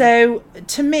 So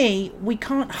to me, we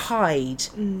can't hide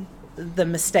the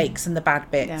mistakes and the bad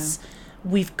bits.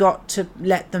 We've got to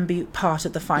let them be part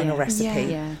of the final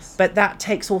recipe. But that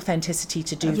takes authenticity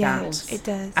to do that. It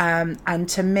does. And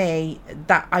to me,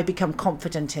 that I become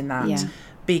confident in that.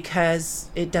 Because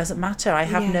it doesn't matter. I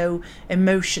have no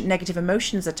negative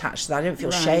emotions attached to that. I don't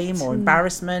feel shame or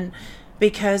embarrassment,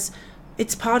 because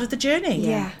it's part of the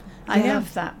journey. I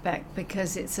love that, Beck,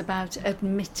 because it's about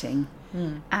admitting.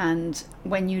 And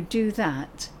when you do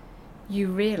that, you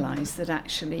realise that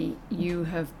actually you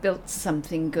have built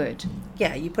something good.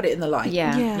 Yeah, you put it in the light.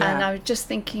 And I was just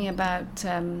thinking about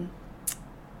I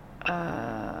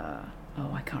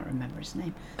can't remember his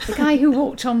name. The guy who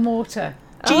walked on water.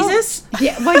 Jesus?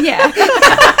 Yeah, well, yeah.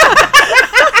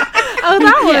 Oh,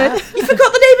 that one. You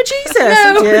forgot the name of Jesus.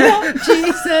 No, not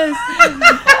Jesus.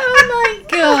 Oh my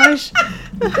gosh.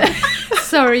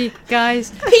 Sorry,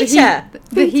 guys. Peter.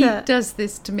 The heat does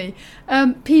this to me.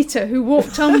 Peter, who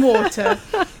walked on water.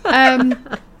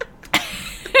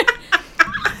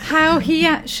 How he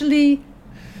actually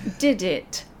did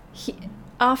it.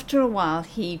 After a while,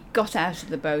 he got out of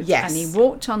the boat and he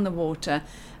walked on the water.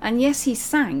 And yes, he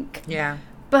sank. Yeah.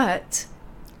 But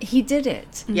he did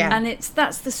it. Yeah. And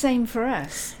that's the same for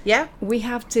us. Yeah. We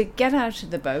have to get out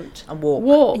of the boat and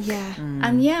walk. Yeah.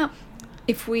 And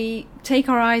if we take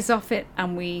our eyes off it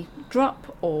and we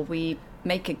drop or we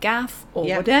make a gaffe or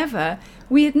whatever,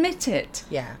 we admit it.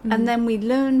 Yeah. And then we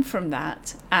learn from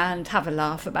that and have a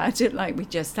laugh about it like we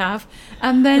just have,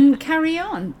 and then carry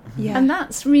on. And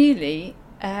that's really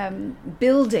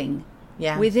building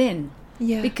within.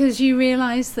 Because you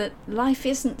realise that life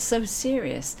isn't so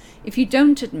serious. If you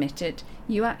don't admit it,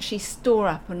 you actually store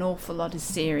up an awful lot of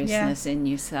seriousness in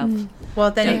yourself.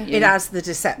 Well, then it adds the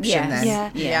deception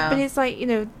then. But it's like,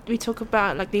 we talk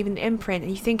about like leaving the imprint,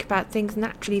 and you think about things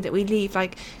naturally that we leave,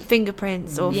 like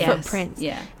fingerprints or footprints.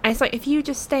 And it's like, if you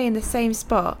just stay in the same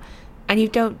spot and you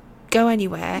don't go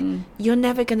anywhere, you're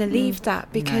never going to leave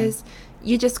that, because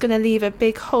you're just going to leave a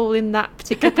big hole in that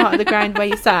particular part of the ground where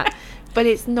you sat. But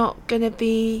it's not going to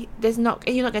be, you're not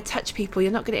going to touch people,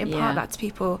 you're not going to impart that to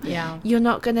people, you're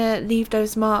not going to leave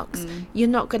those marks, you're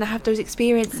not going to have those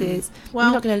experiences, you're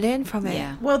not going to learn from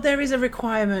it. Well, there is a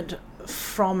requirement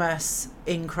from us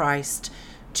in Christ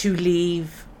to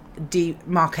leave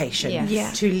demarcation,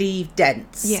 to leave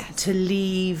dents, to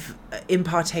leave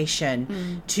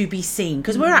impartation, to be seen,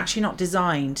 because we're actually not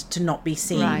designed to not be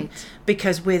seen,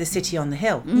 because we're the city on the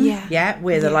hill.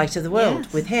 We're the light of the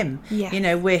world with him. You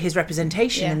know, we're his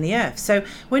representation in the earth. So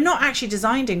we're not actually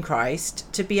designed in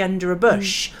Christ to be under a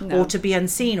bush or to be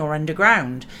unseen or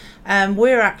underground.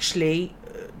 We're actually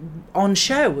on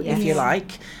show, if you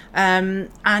like.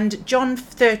 And John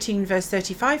 13 verse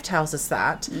 35 tells us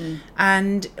that,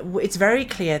 and it's very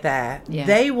clear there.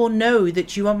 They will know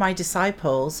that you are my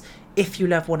disciples if you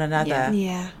love one another.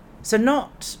 So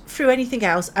not through anything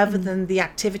else other than the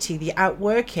activity, the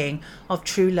outworking of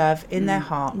true love in their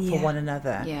heart for one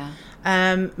another.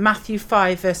 Matthew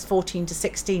 5 verse 14 to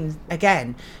 16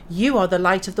 again, you are the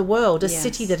light of the world. A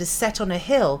city that is set on a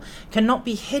hill cannot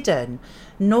be hidden,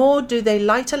 nor do they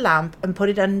light a lamp and put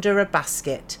it under a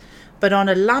basket, but on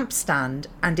a lampstand,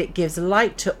 and it gives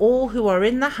light to all who are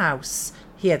in the house.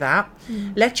 Hear that?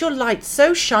 Let your light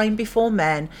so shine before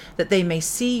men that they may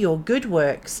see your good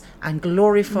works and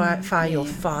glorify your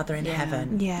Father in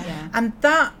heaven. And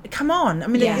that, come on, I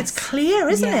mean, it's clear,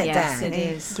 isn't it? Yes, it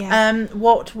is.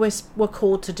 What we're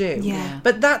called to do.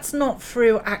 But that's not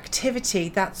through activity.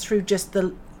 That's through just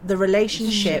the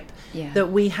relationship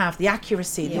that we have, the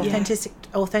accuracy, the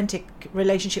authentic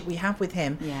relationship we have with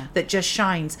him that just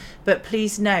shines. But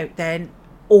please note, then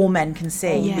all men can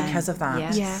see because of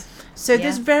that. So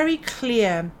there's very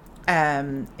clear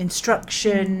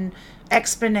instruction,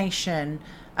 explanation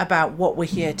about what we're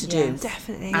here to do.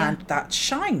 Definitely. And that's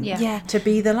shine, to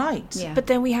be the light. But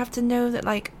then we have to know that,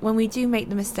 like, when we do make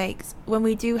the mistakes, when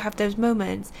we do have those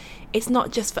moments, it's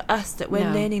not just for us that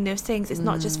we're learning those things. It's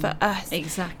not just for us.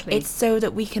 Exactly. It's so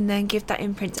that we can then give that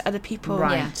imprint to other people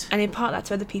and impart that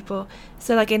to other people.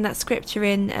 So like in that scripture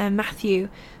in Matthew,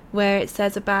 where it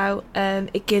says about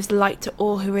it gives light to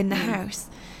all who are in the house.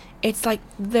 It's like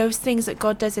those things that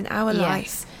God does in our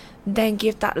life then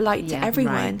give that light to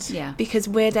everyone, because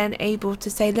we're then able to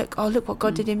say, look what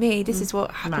God did in me. This is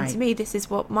what happened to me. This is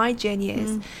what my journey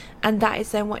is. And that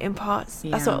is then what imparts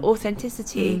that sort of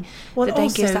authenticity that then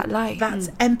gives that light. That's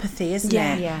empathy, isn't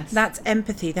it? Yes. That's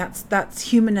empathy. That's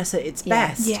humanness at its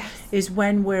best. Is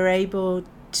when we're able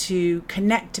to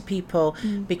connect to people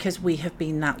because we have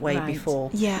been that way before.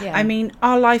 I mean,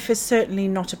 our life is certainly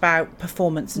not about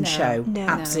performance and show.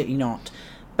 Absolutely not.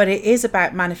 But it is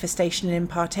about manifestation and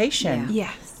impartation.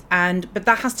 But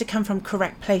that has to come from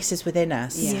correct places within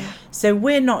us. So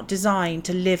we're not designed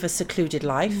to live a secluded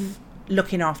life,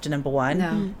 looking after number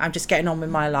one. I'm just getting on with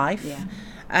my life.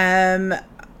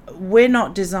 We're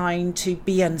not designed to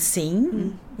be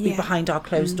unseen, be behind our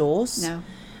closed doors.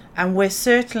 And we're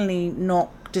certainly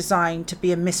not designed to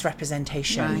be a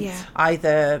misrepresentation,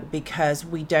 either because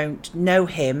we don't know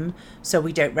him, so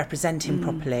we don't represent him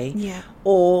properly,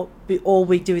 or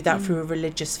we do that through a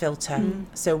religious filter,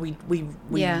 so we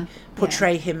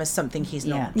portray him as something he's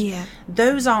not.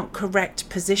 Those aren't correct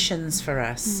positions for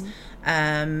us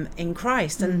in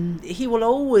Christ, and he will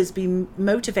always be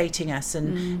motivating us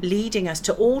and leading us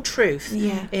to all truth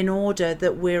in order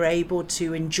that we're able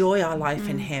to enjoy our life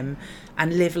in him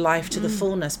and live life to the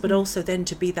fullness, but also then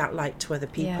to be that light to other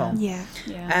people.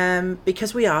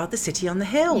 Because we are the city on the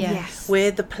hill.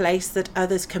 We're the place that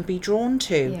others can be drawn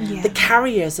to, the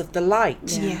carriers of the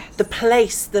light, the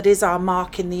place that is our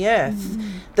mark in the earth,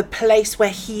 the place where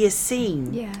he is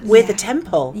seen. We're the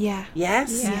temple.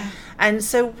 And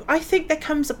so I think there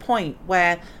comes a point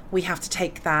where we have to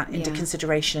take that into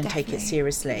consideration and take it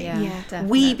seriously.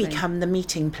 We become the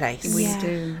meeting place. We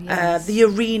do. The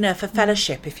arena for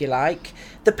fellowship, if you like.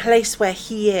 The place where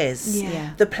he is.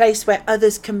 The place where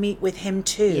others can meet with him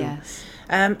too.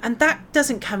 And that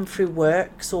doesn't come through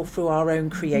works or through our own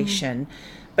creation,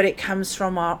 but it comes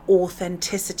from our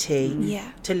authenticity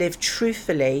to live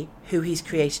truthfully who he's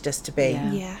created us to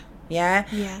be.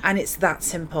 And it's that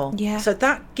simple. So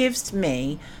that gives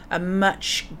me a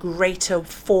much greater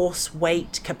force,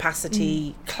 weight,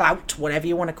 capacity, clout, whatever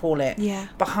you want to call it,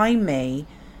 behind me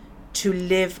to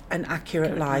live an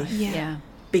accurate life.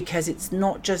 Because it's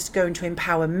not just going to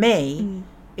empower me,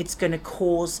 it's going to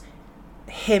cause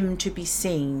him to be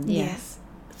seen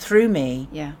through me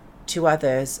to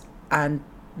others, and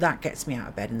that gets me out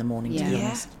of bed in the morning, to be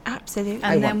honest. Absolutely.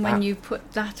 And then when you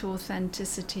put that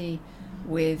authenticity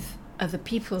with other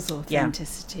people's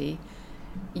authenticity,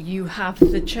 you have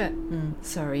the church.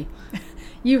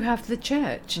 You have the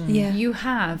church. You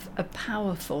have a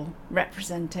powerful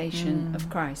representation of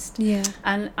Christ.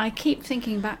 And I keep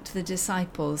thinking back to the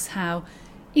disciples, how,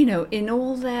 you know, in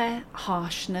all their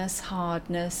harshness,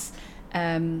 hardness,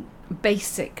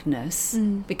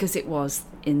 basicness, because it was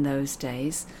in those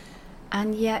days,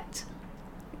 and yet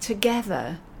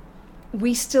together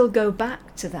we still go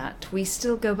back to that. We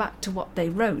still go back to what they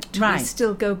wrote. Right. We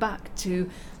still go back to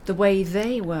the way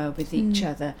they were with each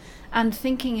other. And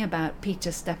thinking about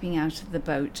Peter stepping out of the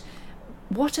boat,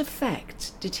 what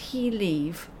effect did he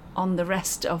leave on the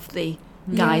rest of the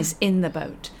guys in the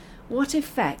boat? What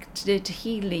effect did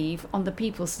he leave on the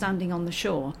people standing on the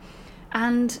shore?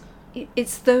 And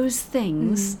it's those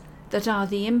things that are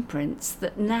the imprints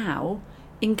that now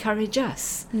encourage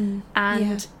us.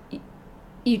 And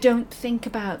you don't think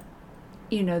about,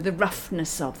 the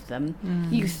roughness of them.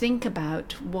 You think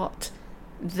about what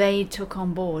they took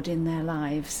on board in their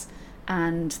lives,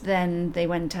 and then they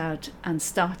went out and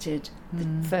started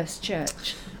the first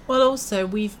church. Well, also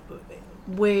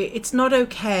it's not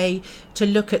okay to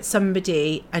look at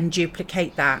somebody and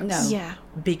duplicate that. No. Yeah.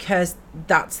 Because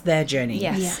that's their journey.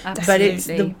 Yes,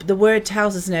 absolutely. But it's the word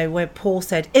tells us now, where Paul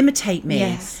said, imitate me.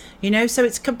 Yes. So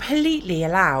it's completely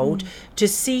allowed to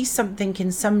see something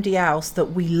in somebody else that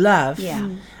we love. Yeah.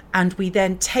 And we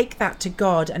then take that to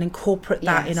God and incorporate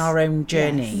that in our own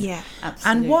journey. Yeah.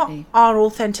 Absolutely. And what our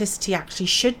authenticity actually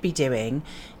should be doing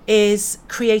is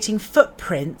creating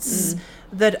footprints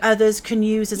that others can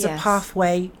use as a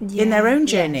pathway in their own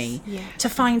journey to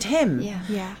find him.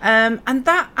 Yeah. And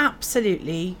that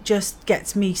absolutely just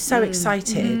gets me so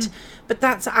excited. But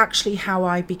that's actually how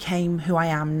I became who I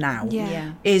am now.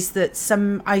 Yeah. Is that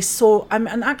I saw,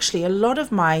 and actually a lot of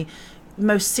my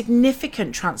most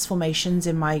significant transformations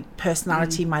in my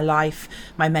personality, my life,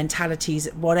 my mentalities,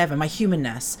 whatever, my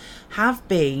humanness, have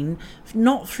been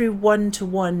not through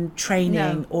one-to-one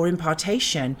training or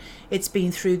impartation. It's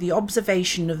been through the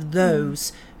observation of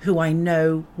those who I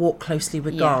know walk closely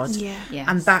with God. Yeah. Yes.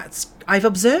 And I've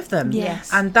observed them.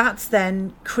 Yes. And that's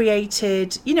then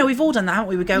created, we've all done that, haven't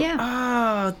we? We go,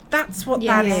 that's what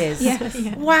that is. Yes.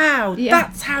 Yeah. Wow,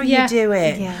 that's how you do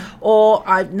it. Yeah. Or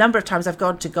a number of times I've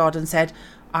gone to God and said,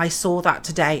 I saw that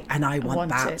today and I want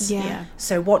that. it. Yeah.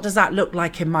 So what does that look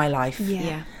like in my life?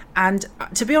 Yeah. And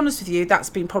to be honest with you,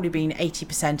 that's probably been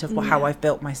 80% of how I've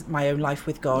built my own life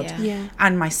with God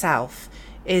and myself,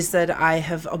 is that I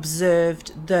have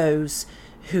observed those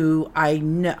who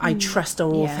I trust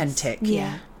are authentic.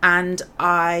 Yeah. And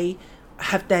I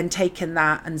have then taken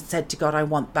that and said to God, I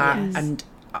want that, and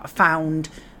found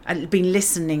and been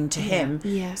listening to him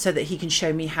so that he can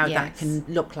show me how that can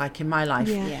look like in my life.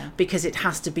 Because it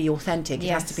has to be authentic. It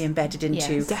has to be embedded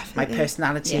into my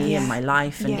personality and my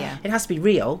life, and it has to be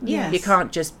real. You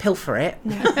can't just pilfer it.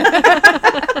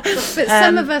 But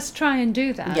some of us try and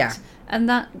do that. Yeah. And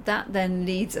that then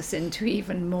leads us into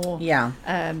even more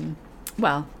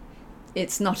well,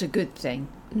 it's not a good thing.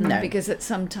 No. Because at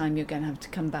some time you're going to have to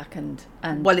come back and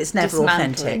well, it's never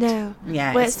dismantle authentic. it. No.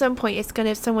 Yeah. Well, at some point,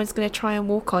 someone's going to try and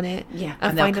walk on it. Yeah.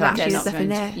 And they'll find that collapse. actually They're there's not nothing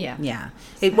going there. to- Yeah.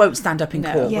 It won't stand up in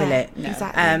court, will it? No.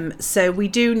 Exactly.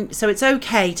 So it's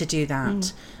okay to do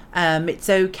that. It's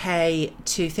okay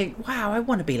to think, wow, I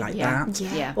want to be like that.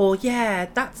 Yeah. Or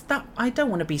that's that. I don't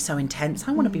want to be so intense.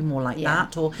 I want to be more like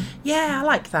that. Or I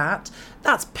like that.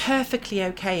 That's perfectly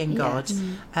okay in God.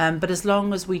 But as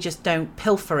long as we just don't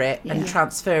pilfer it and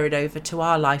transfer it over to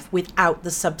our life without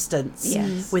the substance,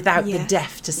 without the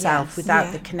death to self,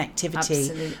 without the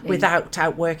connectivity, without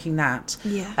outworking that.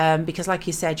 Because like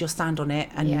you said, you'll stand on it,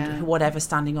 and whatever's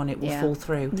standing on it will fall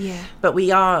through. But we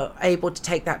are able to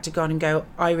take that to God and go,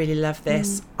 I really love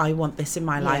this. I want this in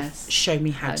my life. Show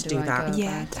me how to do that.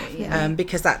 Yeah, definitely.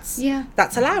 Because that's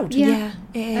allowed. Yeah,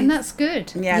 it is. And that's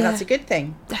good. Yeah, that's a good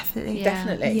thing. Definitely.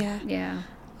 Definitely. Yeah. Yeah.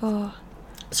 Oh,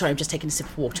 Sorry, I'm just taking a sip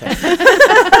of water.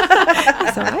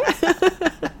 that's all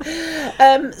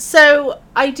right. So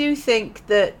I do think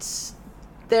that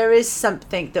there is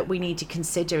something that we need to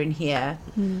consider in here.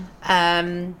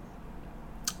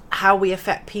 How we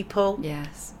affect people.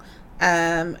 Yes.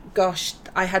 Gosh,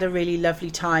 I had a really lovely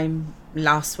time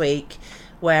last week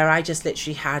where I just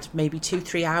literally had maybe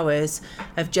 2-3 hours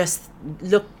of just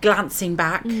glancing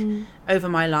back over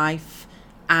my life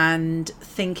and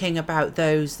thinking about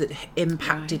those that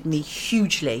impacted me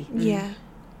hugely. Yeah.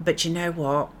 But you know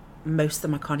what? Most of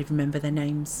them I can't even remember their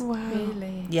names. Wow.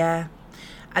 Really? Yeah.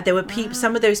 And there were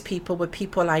some of those people were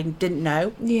people I didn't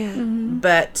know. Yeah.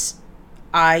 But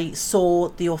I saw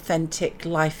the authentic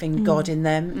life in God in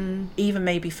them, even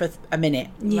maybe for a minute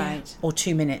Right. or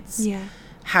 2 minutes. Yeah.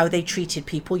 How they treated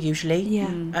people usually,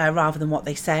 rather than what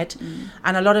they said.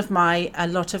 And a lot of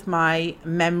my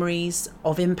memories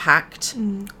of impact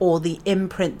or the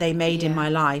imprint they made in my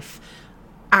life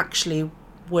actually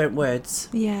weren't words.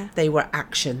 Yeah. They were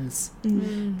actions.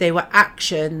 They were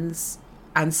actions,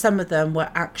 and some of them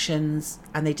were actions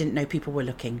and they didn't know people were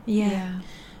looking. Yeah.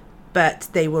 But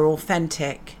they were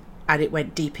authentic, and it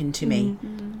went deep into me,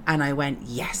 and I went,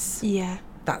 yes. Yeah.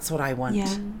 that's what I want.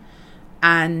 Yeah.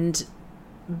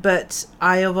 But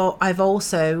I've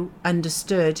also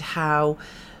understood how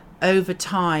over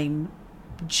time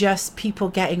just people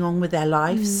getting on with their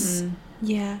lives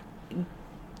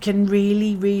can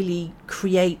really, really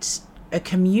create a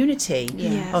community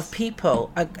of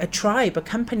people, a tribe, a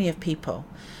company of people.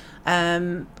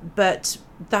 But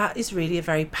that is really a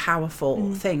very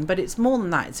powerful thing. But it's more than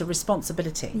that. It's a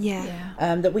responsibility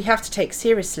that we have to take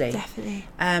seriously. Definitely.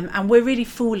 And we're really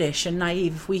foolish and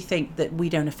naive if we think that we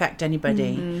don't affect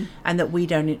anybody and that we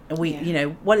you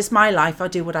know, well, it's my life, I'll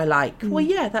do what I like. Well,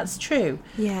 yeah, that's true.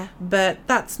 Yeah. But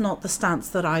that's not the stance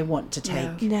that I want to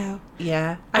take. No.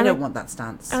 Yeah, I don't want that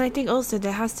stance. And I think also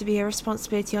there has to be a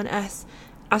responsibility on us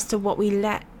as to what we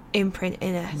let imprint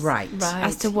in us, right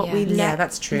as to what we let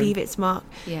that's true. leave its mark.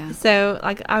 So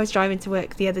like I was driving to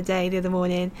work the other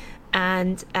morning,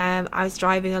 and I was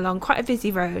driving along quite a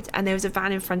busy road, and there was a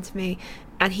van in front of me,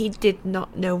 and he did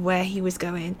not know where he was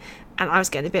going, and I was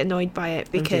getting a bit annoyed by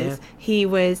it because he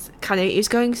was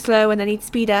going slow, and then he'd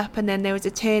speed up, and then there was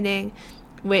a turning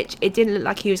which it didn't look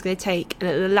like he was going to take, and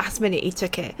at the last minute he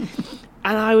took it.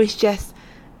 And I was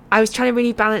trying to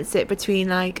really balance it between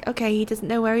like, okay, he doesn't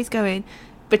know where he's going,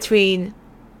 between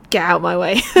get out my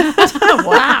way.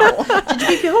 Wow. Did you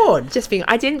beat your horn?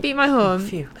 I didn't beat my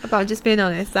horn, but I'm just being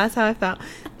honest, that's how I felt.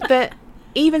 But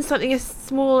even something as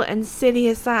small and silly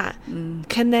as that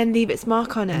can then leave its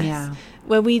mark on us,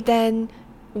 where we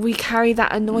carry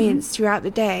that annoyance throughout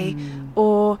the day,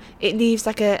 or it leaves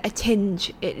like a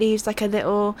tinge, it leaves like a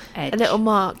little edge. A little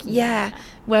mark,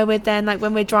 where we're then like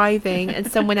when we're driving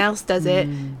and someone else does it,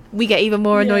 we get even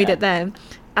more annoyed at them.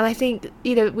 And I think,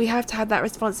 you know, we have to have that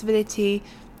responsibility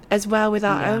as well with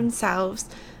our own selves,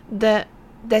 that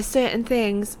there's certain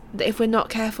things that if we're not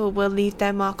careful will leave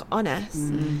their mark on us,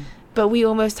 but we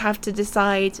almost have to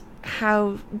decide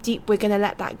how deep we're going to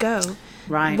let that go,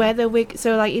 right? Whether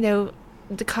so like, you know,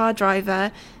 the car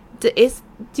driver,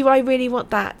 do I really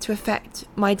want that to affect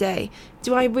my day?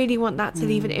 Do I really want that to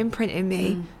leave an imprint in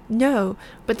me? No,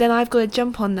 but then I've got to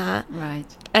jump on that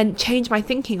and change my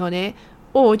thinking on it,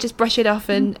 or just brush it off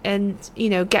and you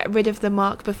know, get rid of the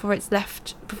mark before it's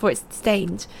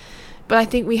stained. But I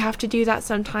think we have to do that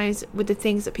sometimes with the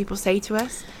things that people say to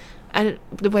us and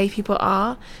the way people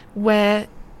are, where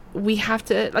we have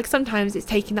to, like, sometimes it's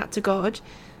taking that to God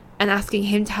and asking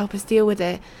him to help us deal with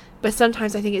it, but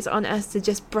sometimes I think it's on us to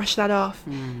just brush that off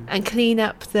and clean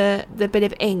up the bit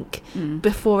of ink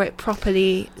before it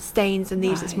properly stains and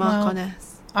leaves its mark on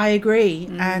us. I agree.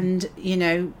 And you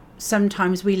know,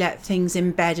 sometimes we let things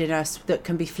embed in us that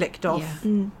can be flicked off,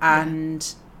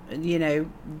 and you know,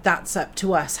 that's up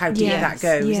to us how deep that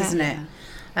goes, isn't it?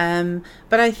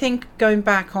 But I think going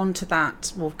back onto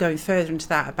that, or going further into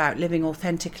that about living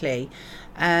authentically,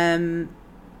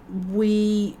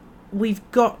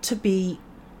 we've got to be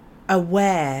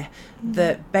aware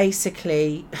that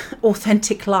basically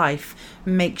authentic life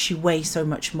makes you weigh so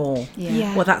much more.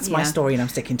 Well, that's my story and I'm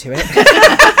sticking to it.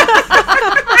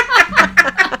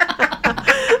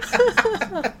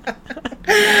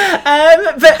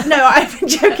 But no, I've been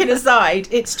joking aside,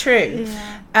 it's true.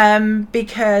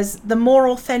 Because the more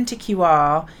authentic you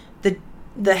are,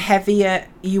 the heavier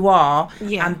you are,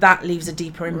 and that leaves a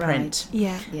deeper imprint.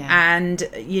 And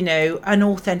you know,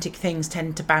 unauthentic things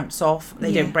tend to bounce off,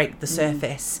 they don't break the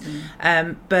surface.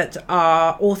 But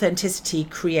our authenticity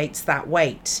creates that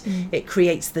weight, it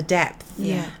creates the depth.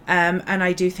 And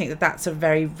I do think that that's a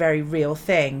very, very real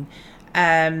thing.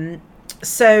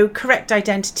 So correct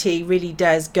identity really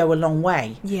does go a long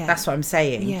way. That's what I'm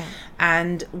saying.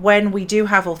 And when we do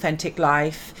have authentic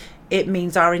life, it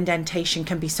means our indentation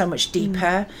can be so much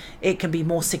deeper. It can be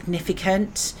more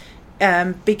significant,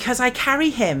 because I carry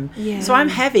him. So I'm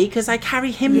heavy because I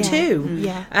carry him too.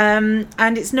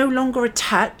 And it's no longer a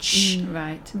touch,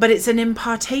 but it's an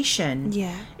impartation.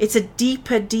 It's a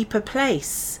deeper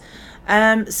place.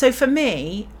 So for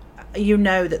me, you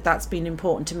know, that's been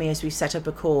important to me as we've set up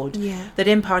a chord, that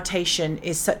impartation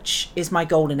is my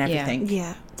goal in everything.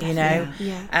 You know,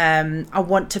 I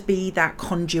want to be that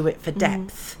conduit for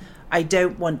depth. I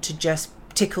don't want to just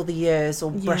tickle the ears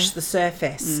or brush the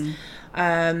surface.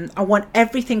 I want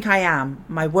everything I am,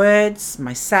 my words,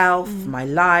 myself, my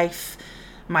life,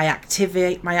 my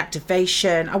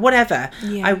activation, or whatever.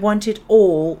 I want it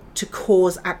all to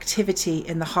cause activity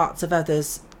in the hearts of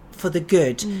others for the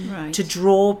good, to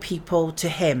draw people to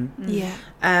him.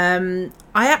 I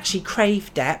actually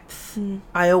crave depth.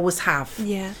 I always have.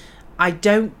 I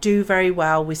don't do very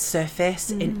well with surface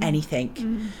in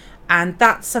anything. And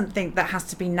that's something that has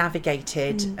to be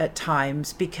navigated at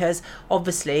times, because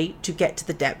obviously to get to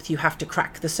the depth you have to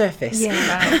crack the surface.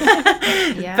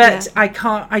 But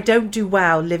I don't do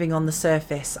well living on the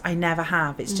surface. I never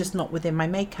have. It's just not within my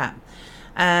makeup.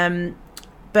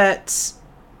 But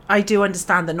I do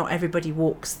understand that not everybody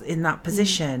walks in that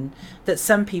position, that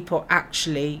some people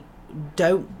actually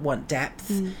don't want depth,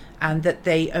 and that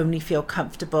they only feel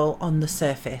comfortable on the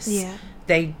surface.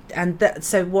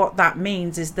 So what that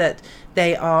means is that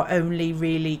they are only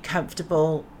really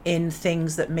comfortable in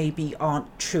things that maybe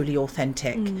aren't truly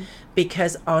authentic,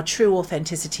 because our true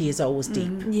authenticity is always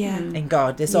deep in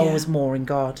God. There's always more in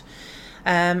God.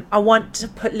 I want to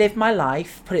live my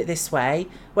life, put it this way,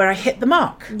 where I hit the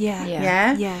mark.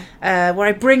 Where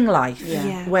I bring life,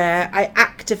 where I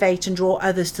activate and draw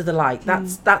others to the light.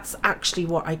 That's actually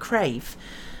what I crave.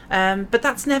 But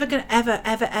that's never going to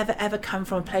ever come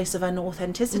from a place of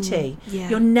unauthenticity.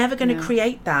 You're never going to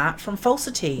create that from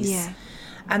falsities.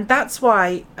 And that's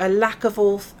why a lack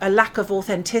of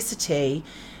authenticity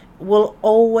will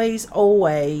always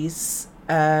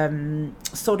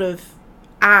sort of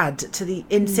add to the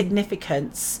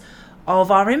insignificance of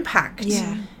our impact.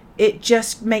 It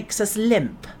just makes us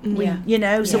limp.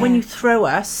 So when you throw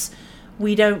us,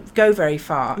 we don't go very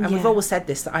far. And we've always said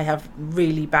this, that I have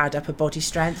really bad upper body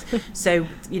strength. So,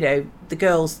 the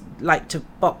girls like to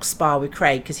box spar with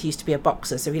Craig because he used to be a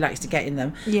boxer, so he likes to get in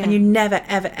them. And you never,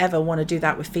 ever want to do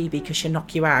that with Phoebe because she'll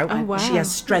knock you out. Oh, wow. She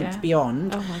has strength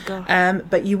beyond. Oh, my God.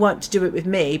 But you want to do it with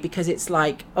me because it's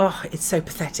like, it's so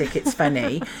pathetic. It's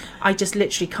funny. I just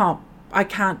literally can't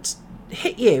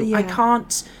hit you.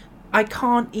 I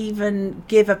can't even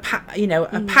give a pow.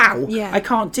 I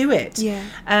can't do it.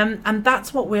 And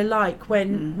that's what we're like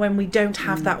when we don't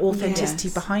have that authenticity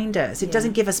behind us. It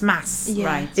doesn't give us mass.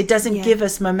 It doesn't give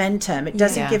us momentum. It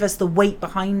doesn't give us the weight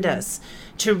behind us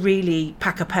to really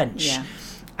pack a punch.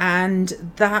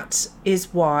 And that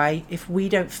is why, if we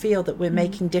don't feel that we're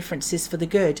making differences for the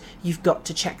good, you've got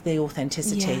to check the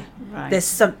authenticity. There's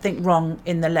something wrong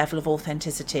in the level of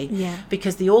authenticity,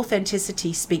 because the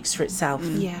authenticity speaks for itself.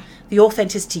 The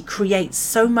authenticity creates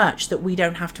so much that we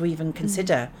don't have to even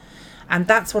consider. And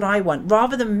that's what I want.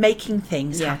 Rather than making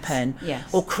things happen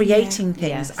or creating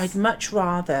things, I'd much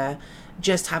rather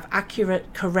just have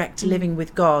accurate, correct living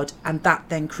with God, and that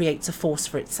then creates a force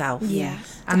for itself.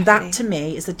 And that to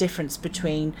me is the difference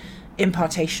between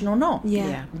impartation or not.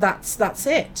 That's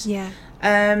it.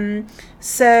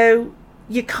 So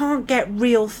you can't get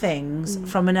real things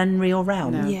from an unreal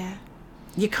realm.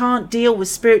 You can't deal with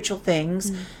spiritual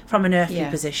things from an earthly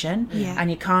position,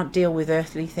 and you can't deal with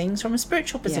earthly things from a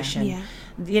spiritual position.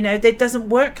 It doesn't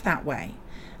work that way.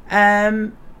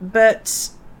 But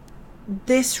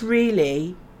this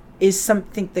really is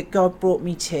something that God brought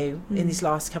me to in these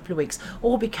last couple of weeks,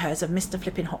 all because of Mr.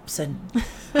 Flippin' Hobson.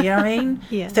 You know what I mean?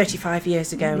 35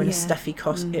 years ago in a stuffy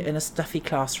classroom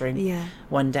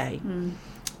one day.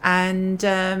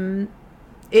 And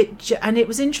it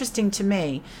was interesting to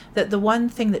me that the one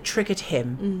thing that triggered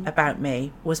him about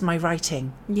me was my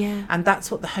writing. And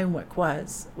that's what the homework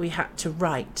was. We had to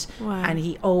write. And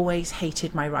he always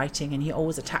hated my writing, and he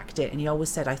always attacked it, and he always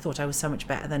said I thought I was so much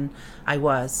better than I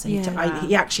was.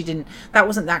 He actually didn't. That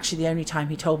wasn't actually the only time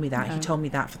he told me that. He told me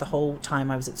that for the whole time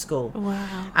I was at school.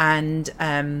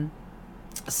 And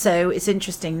so it's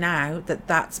interesting now that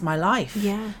that's my life,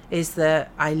 is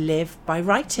that I live by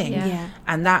writing,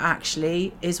 and that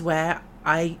actually is where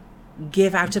I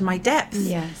give out of my depth.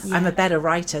 I'm a better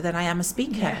writer than I am a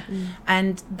speaker,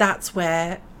 and that's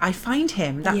where I find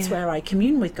him. That's where I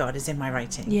commune with God, is in my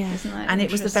writing. And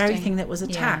it was the very thing that was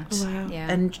attacked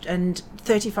and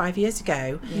 35 years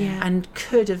ago, and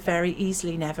could have very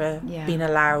easily never been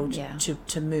allowed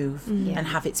to move and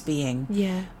have its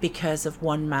being because of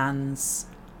one man's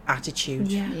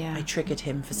attitude. I triggered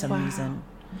him for some reason.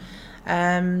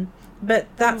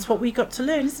 But that's what we got to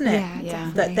learn, isn't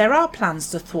it? That there are plans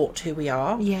to thwart who we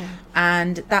are,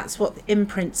 and that's what the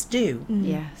imprints do.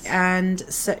 And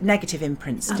so negative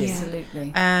imprints do.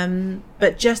 Absolutely.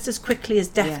 But just as quickly as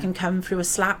death can come through a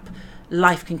slap,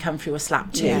 life can come through a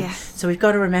slap too. So we've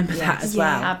got to remember that as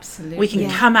well. Absolutely. We can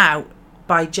come out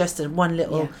by just one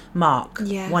little mark,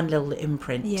 one little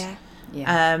imprint.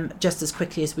 Just as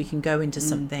quickly as we can go into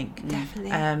something.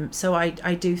 Definitely. So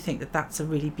I do think that that's a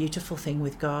really beautiful thing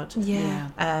with God.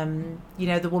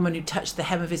 The woman who touched the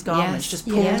hem of his garment, just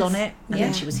pulled on it, and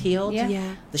then she was healed.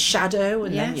 The shadow,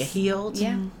 and then you're healed.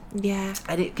 And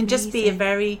it can just be a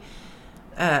very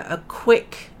a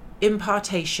quick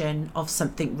impartation of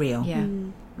something real.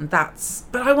 And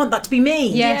but I want that to be me.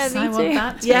 Yes, me I too. want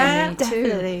that to be me too.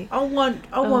 Definitely.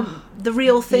 I want the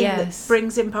real thing that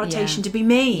brings impartation to be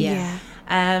me.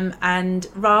 And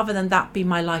rather than that be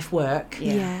my life work,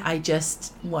 Yeah. I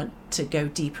just want to go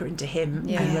deeper into him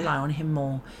and rely on him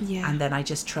more. Yeah. And then I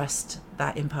just trust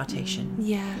that impartation.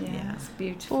 Yeah. Yeah, it's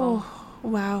beautiful. Oh,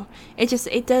 wow.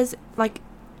 It does, like,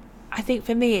 I think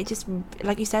for me, it just,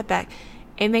 like you said, Beck,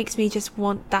 it makes me just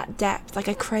want that depth. Like,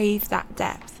 I crave that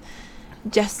depth.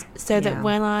 Just so that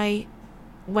when I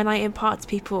impart to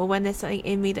people, or when there's something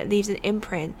in me that leaves an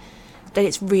imprint, that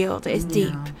it's real, that it's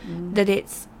deep, that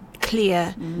it's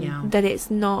clear, that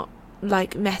it's not,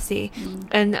 like, messy.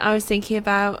 And I was thinking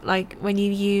about, like, when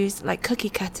you use, like, cookie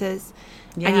cutters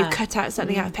and you cut out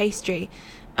something out of pastry,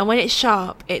 and when it's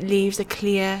sharp, it leaves a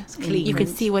clear, you can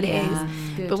see what it is.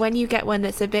 Good. But when you get one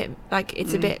that's a bit, like,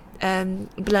 it's a bit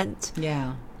blunt,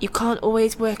 you can't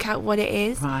always work out what it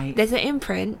is. Right. There's an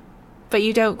imprint, but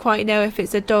you don't quite know if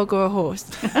it's a dog or a horse.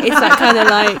 It's that kind of,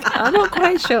 like, I'm not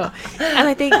quite sure. And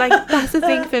I think, like, that's the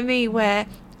thing for me, where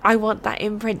I want that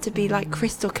imprint to be, like,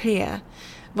 crystal clear,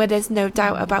 where there's no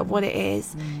doubt about what it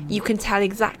is. You can tell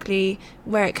exactly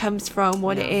where it comes from,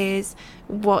 what it is,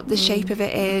 what the shape of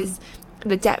it is,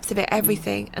 the depth of it,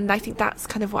 everything. And I think that's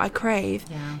kind of what I crave.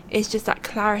 It's just that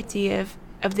clarity of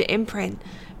the imprint,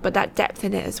 but that depth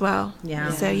in it as well.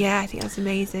 So I think that's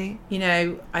amazing. You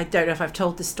know, I don't know if I've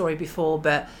told this story before,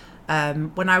 but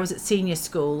when I was at senior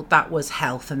school, that was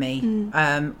hell for me.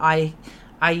 I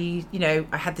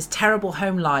had this terrible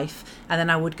home life, and then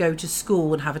I would go to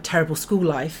school and have a terrible school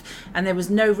life, and there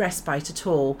was no respite at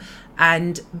all.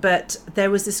 But there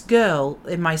was this girl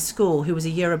in my school who was a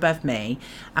year above me,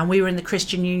 and we were in the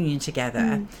Christian Union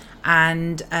together.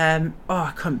 And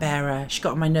I couldn't bear her. She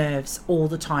got on my nerves all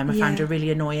the time. I found her really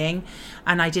annoying,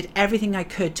 and I did everything I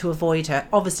could to avoid her.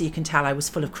 Obviously, you can tell I was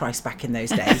full of Christ back in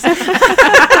those days.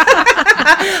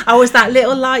 I was that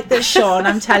little light that shone,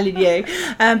 I'm telling you.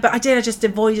 But I just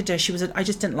avoided her. I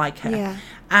just didn't like her.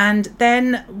 And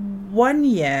then one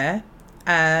year,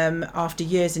 after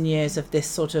years and years of this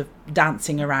sort of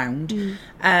dancing around,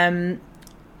 I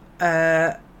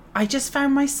just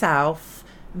found myself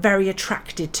very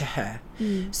attracted to her.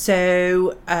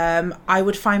 So I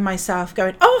would find myself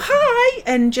going, oh, hi,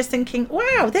 and just thinking,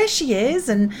 wow, there she is,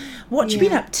 and what you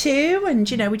been up to? And,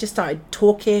 we just started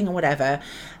talking or whatever.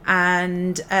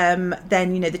 And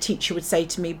then, the teacher would say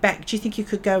to me, Beck, do you think you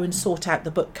could go and sort out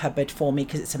the book cupboard for me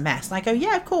because it's a mess? And I go,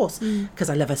 yeah, of course, because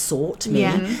I love a sort, me.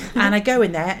 And I go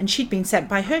in there, and she'd been sent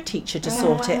by her teacher to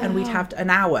sort it, and we'd have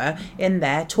an hour in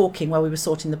there talking while we were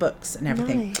sorting the books and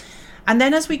everything. Nice. And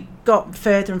then as we got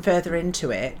further and further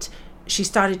into it, she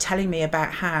started telling me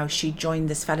about how she joined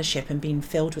this fellowship and been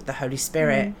filled with the Holy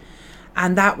Spirit.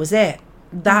 And that was it.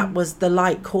 That was the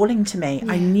light calling to me.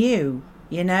 I knew,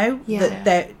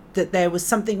 that there was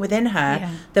something within her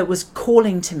that was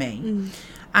calling to me.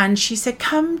 And she said,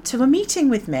 come to a meeting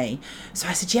with me. So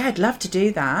I said, yeah, I'd love to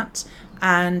do that.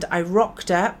 And I rocked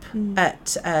up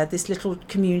at this little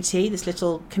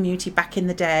community back in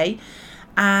the day.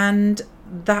 And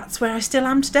that's where I still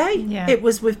am today. It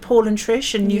was with Paul and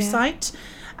Trish and New Sight,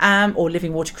 or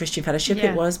Living Water Christian Fellowship.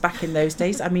 It was back in those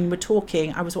days. I mean, we're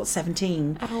talking, I was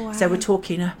 17, so we're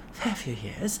talking a fair few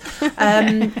years,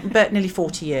 but nearly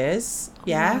 40 years.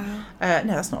 No,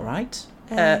 that's not right.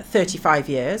 35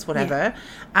 years, whatever.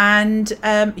 And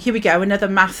here we go, another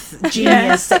math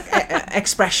genius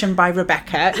expression by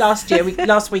Rebecca. Last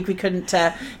week we couldn't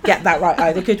get that right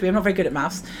either, could we? I'm not very good at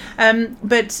maths.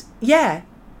 But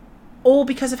all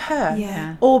because of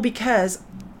her. All because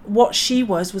what she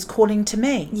was calling to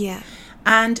me.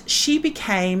 And she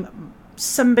became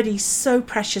somebody so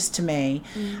precious to me.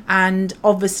 And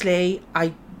obviously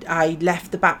I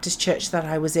left the Baptist church that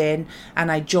I was in,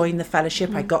 and I joined the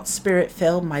fellowship. I got spirit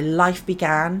filled. My life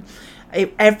began.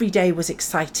 Every day was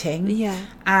exciting.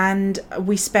 And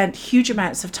we spent huge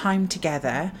amounts of time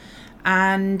together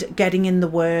and getting in the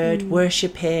word,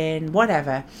 worshipping,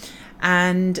 whatever.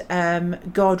 And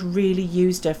God really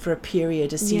used her for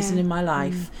a season in my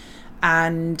life.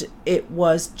 And it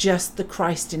was just the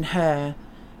Christ in her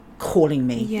calling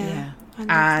me.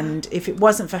 And if it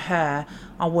wasn't for her,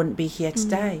 I wouldn't be here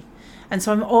today. And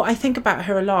so I think about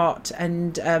her a lot,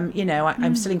 and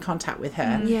I'm still in contact with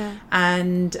her.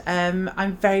 And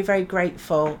I'm very, very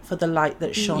grateful for the light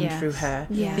that shone through her,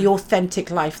 the authentic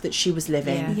life that she was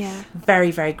living. Very,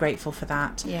 very grateful for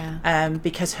that.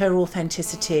 Because her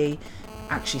authenticity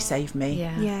actually saved me.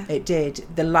 It did.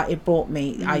 The light it brought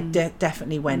me. I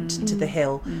definitely went to the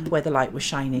hill where the light was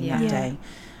shining that day.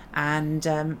 And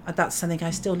that's something I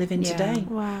still live in today.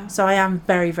 So I am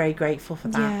very, very grateful for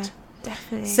that.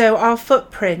 Definitely. So our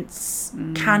footprints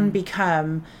can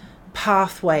become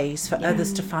pathways for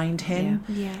others to find him.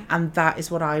 And that is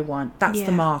what I want. That's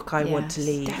the mark I want to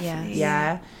leave.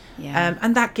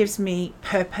 And that gives me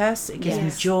purpose. It gives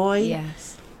me joy.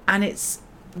 And it's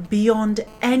beyond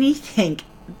anything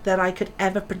that I could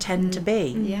ever pretend to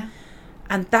be.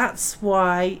 And that's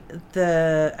why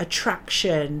the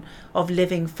attraction of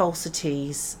living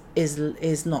falsities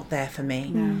is not there for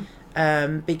me.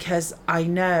 Because I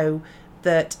know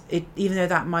that even though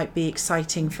that might be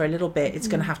exciting for a little bit, it's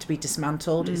going to have to be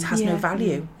dismantled. It has no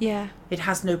value. It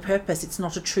has no purpose. It's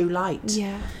not a true light.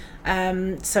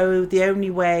 So the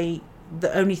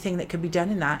only thing that can be done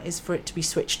in that is for it to be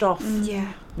switched off.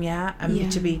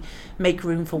 And to make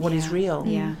room for what is real.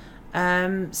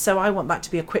 So I want that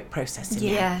to be a quick process in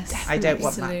me. I don't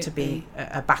want that to be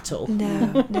a battle.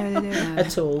 No.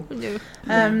 At all.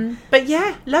 But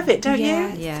love it, don't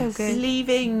you? So good.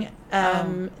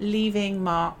 Leaving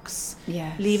marks,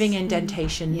 leaving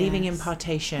indentation, leaving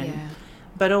impartation,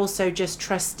 but also just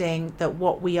trusting that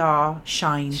what we are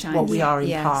shines. What we are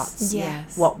imparts.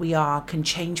 What we are can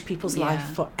change people's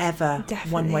life forever,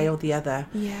 one way or the other.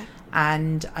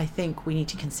 And I think we need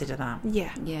to consider that.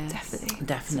 Definitely.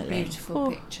 It's a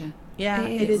beautiful picture.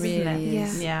 It is, really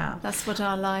isn't it? is. That's what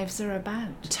our lives are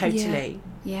about. Totally.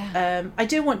 I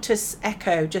do want to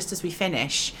echo, just as we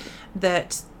finish,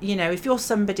 that, if you're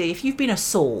somebody, if you've been a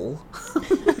Saul,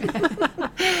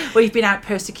 or you've been out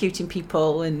persecuting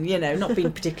people and, not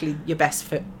being particularly your best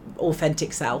for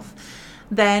authentic self,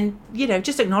 then,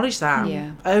 just acknowledge that.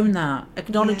 Own that.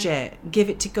 Acknowledge it. Give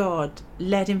it to God.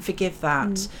 Let him forgive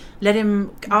that. Let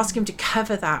him, ask him to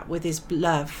cover that with his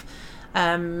love.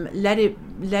 Let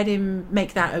him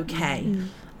make that okay.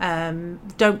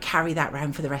 Don't carry that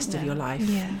around for the rest of your life.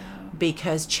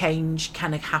 Because change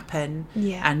can happen.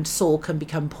 And Saul can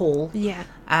become Paul.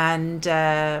 And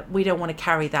we don't want to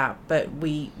carry that, but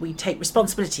we take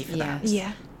responsibility for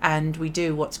that. And we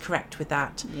do what's correct with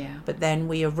that. But then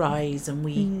we arise and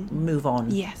we move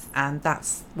on. And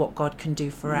that's what God can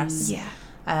do for us.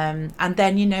 And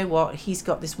then you know what? He's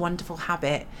got this wonderful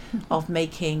habit of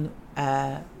making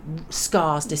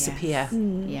scars disappear.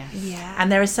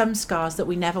 And there are some scars that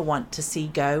we never want to see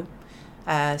go.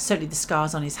 Certainly the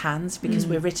scars on his hands, because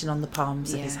we're written on the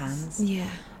palms of his hands.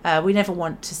 We never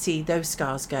want to see those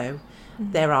scars go.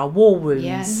 There are war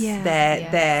wounds.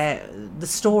 They're the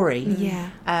story.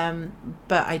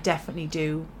 But I definitely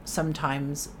do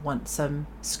sometimes want some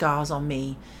scars on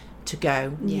me to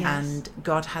go. And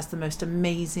God has the most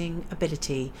amazing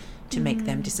ability to make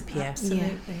them disappear.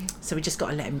 Absolutely. So we just got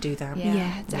to let him do that.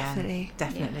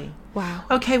 Definitely. Wow.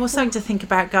 Okay, well, something to think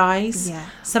about, guys.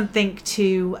 Something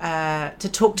to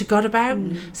talk to God about.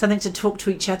 Something to talk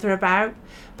to each other about.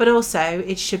 But also,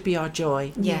 it should be our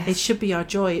joy. It should be our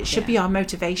joy. It should be our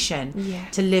motivation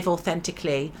to live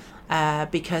authentically,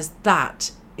 because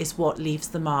that is what leaves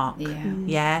the mark.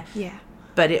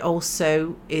 But it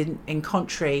also, in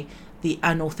contrary, the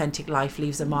unauthentic life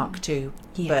leaves a mark too,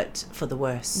 but for the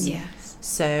worse.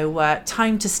 So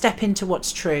time to step into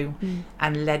what's true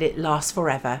and let it last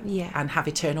forever and have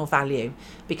eternal value,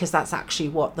 because that's actually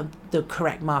what the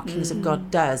correct markings of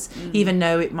God does. Even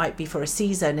though it might be for a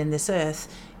season in this earth,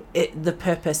 the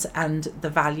purpose and the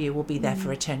value will be there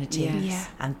for eternity.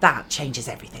 And that changes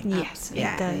everything.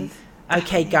 It does.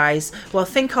 Okay, guys. Well,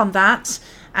 think on that.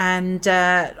 And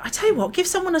I tell you what, give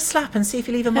someone a slap and see if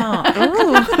you leave a mark.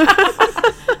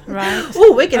 Right.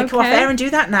 Oh, we're going to come off air and do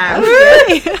that now.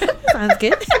 Sounds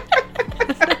good.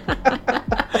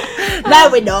 No,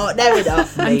 we're not.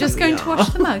 I'm just going to wash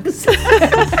the mugs.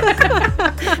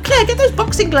 Claire, get those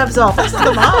boxing gloves off. That's not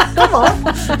the mark. Come on.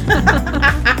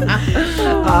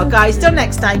 Oh, guys, till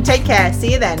next time. Take care.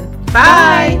 See you then.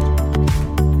 Bye.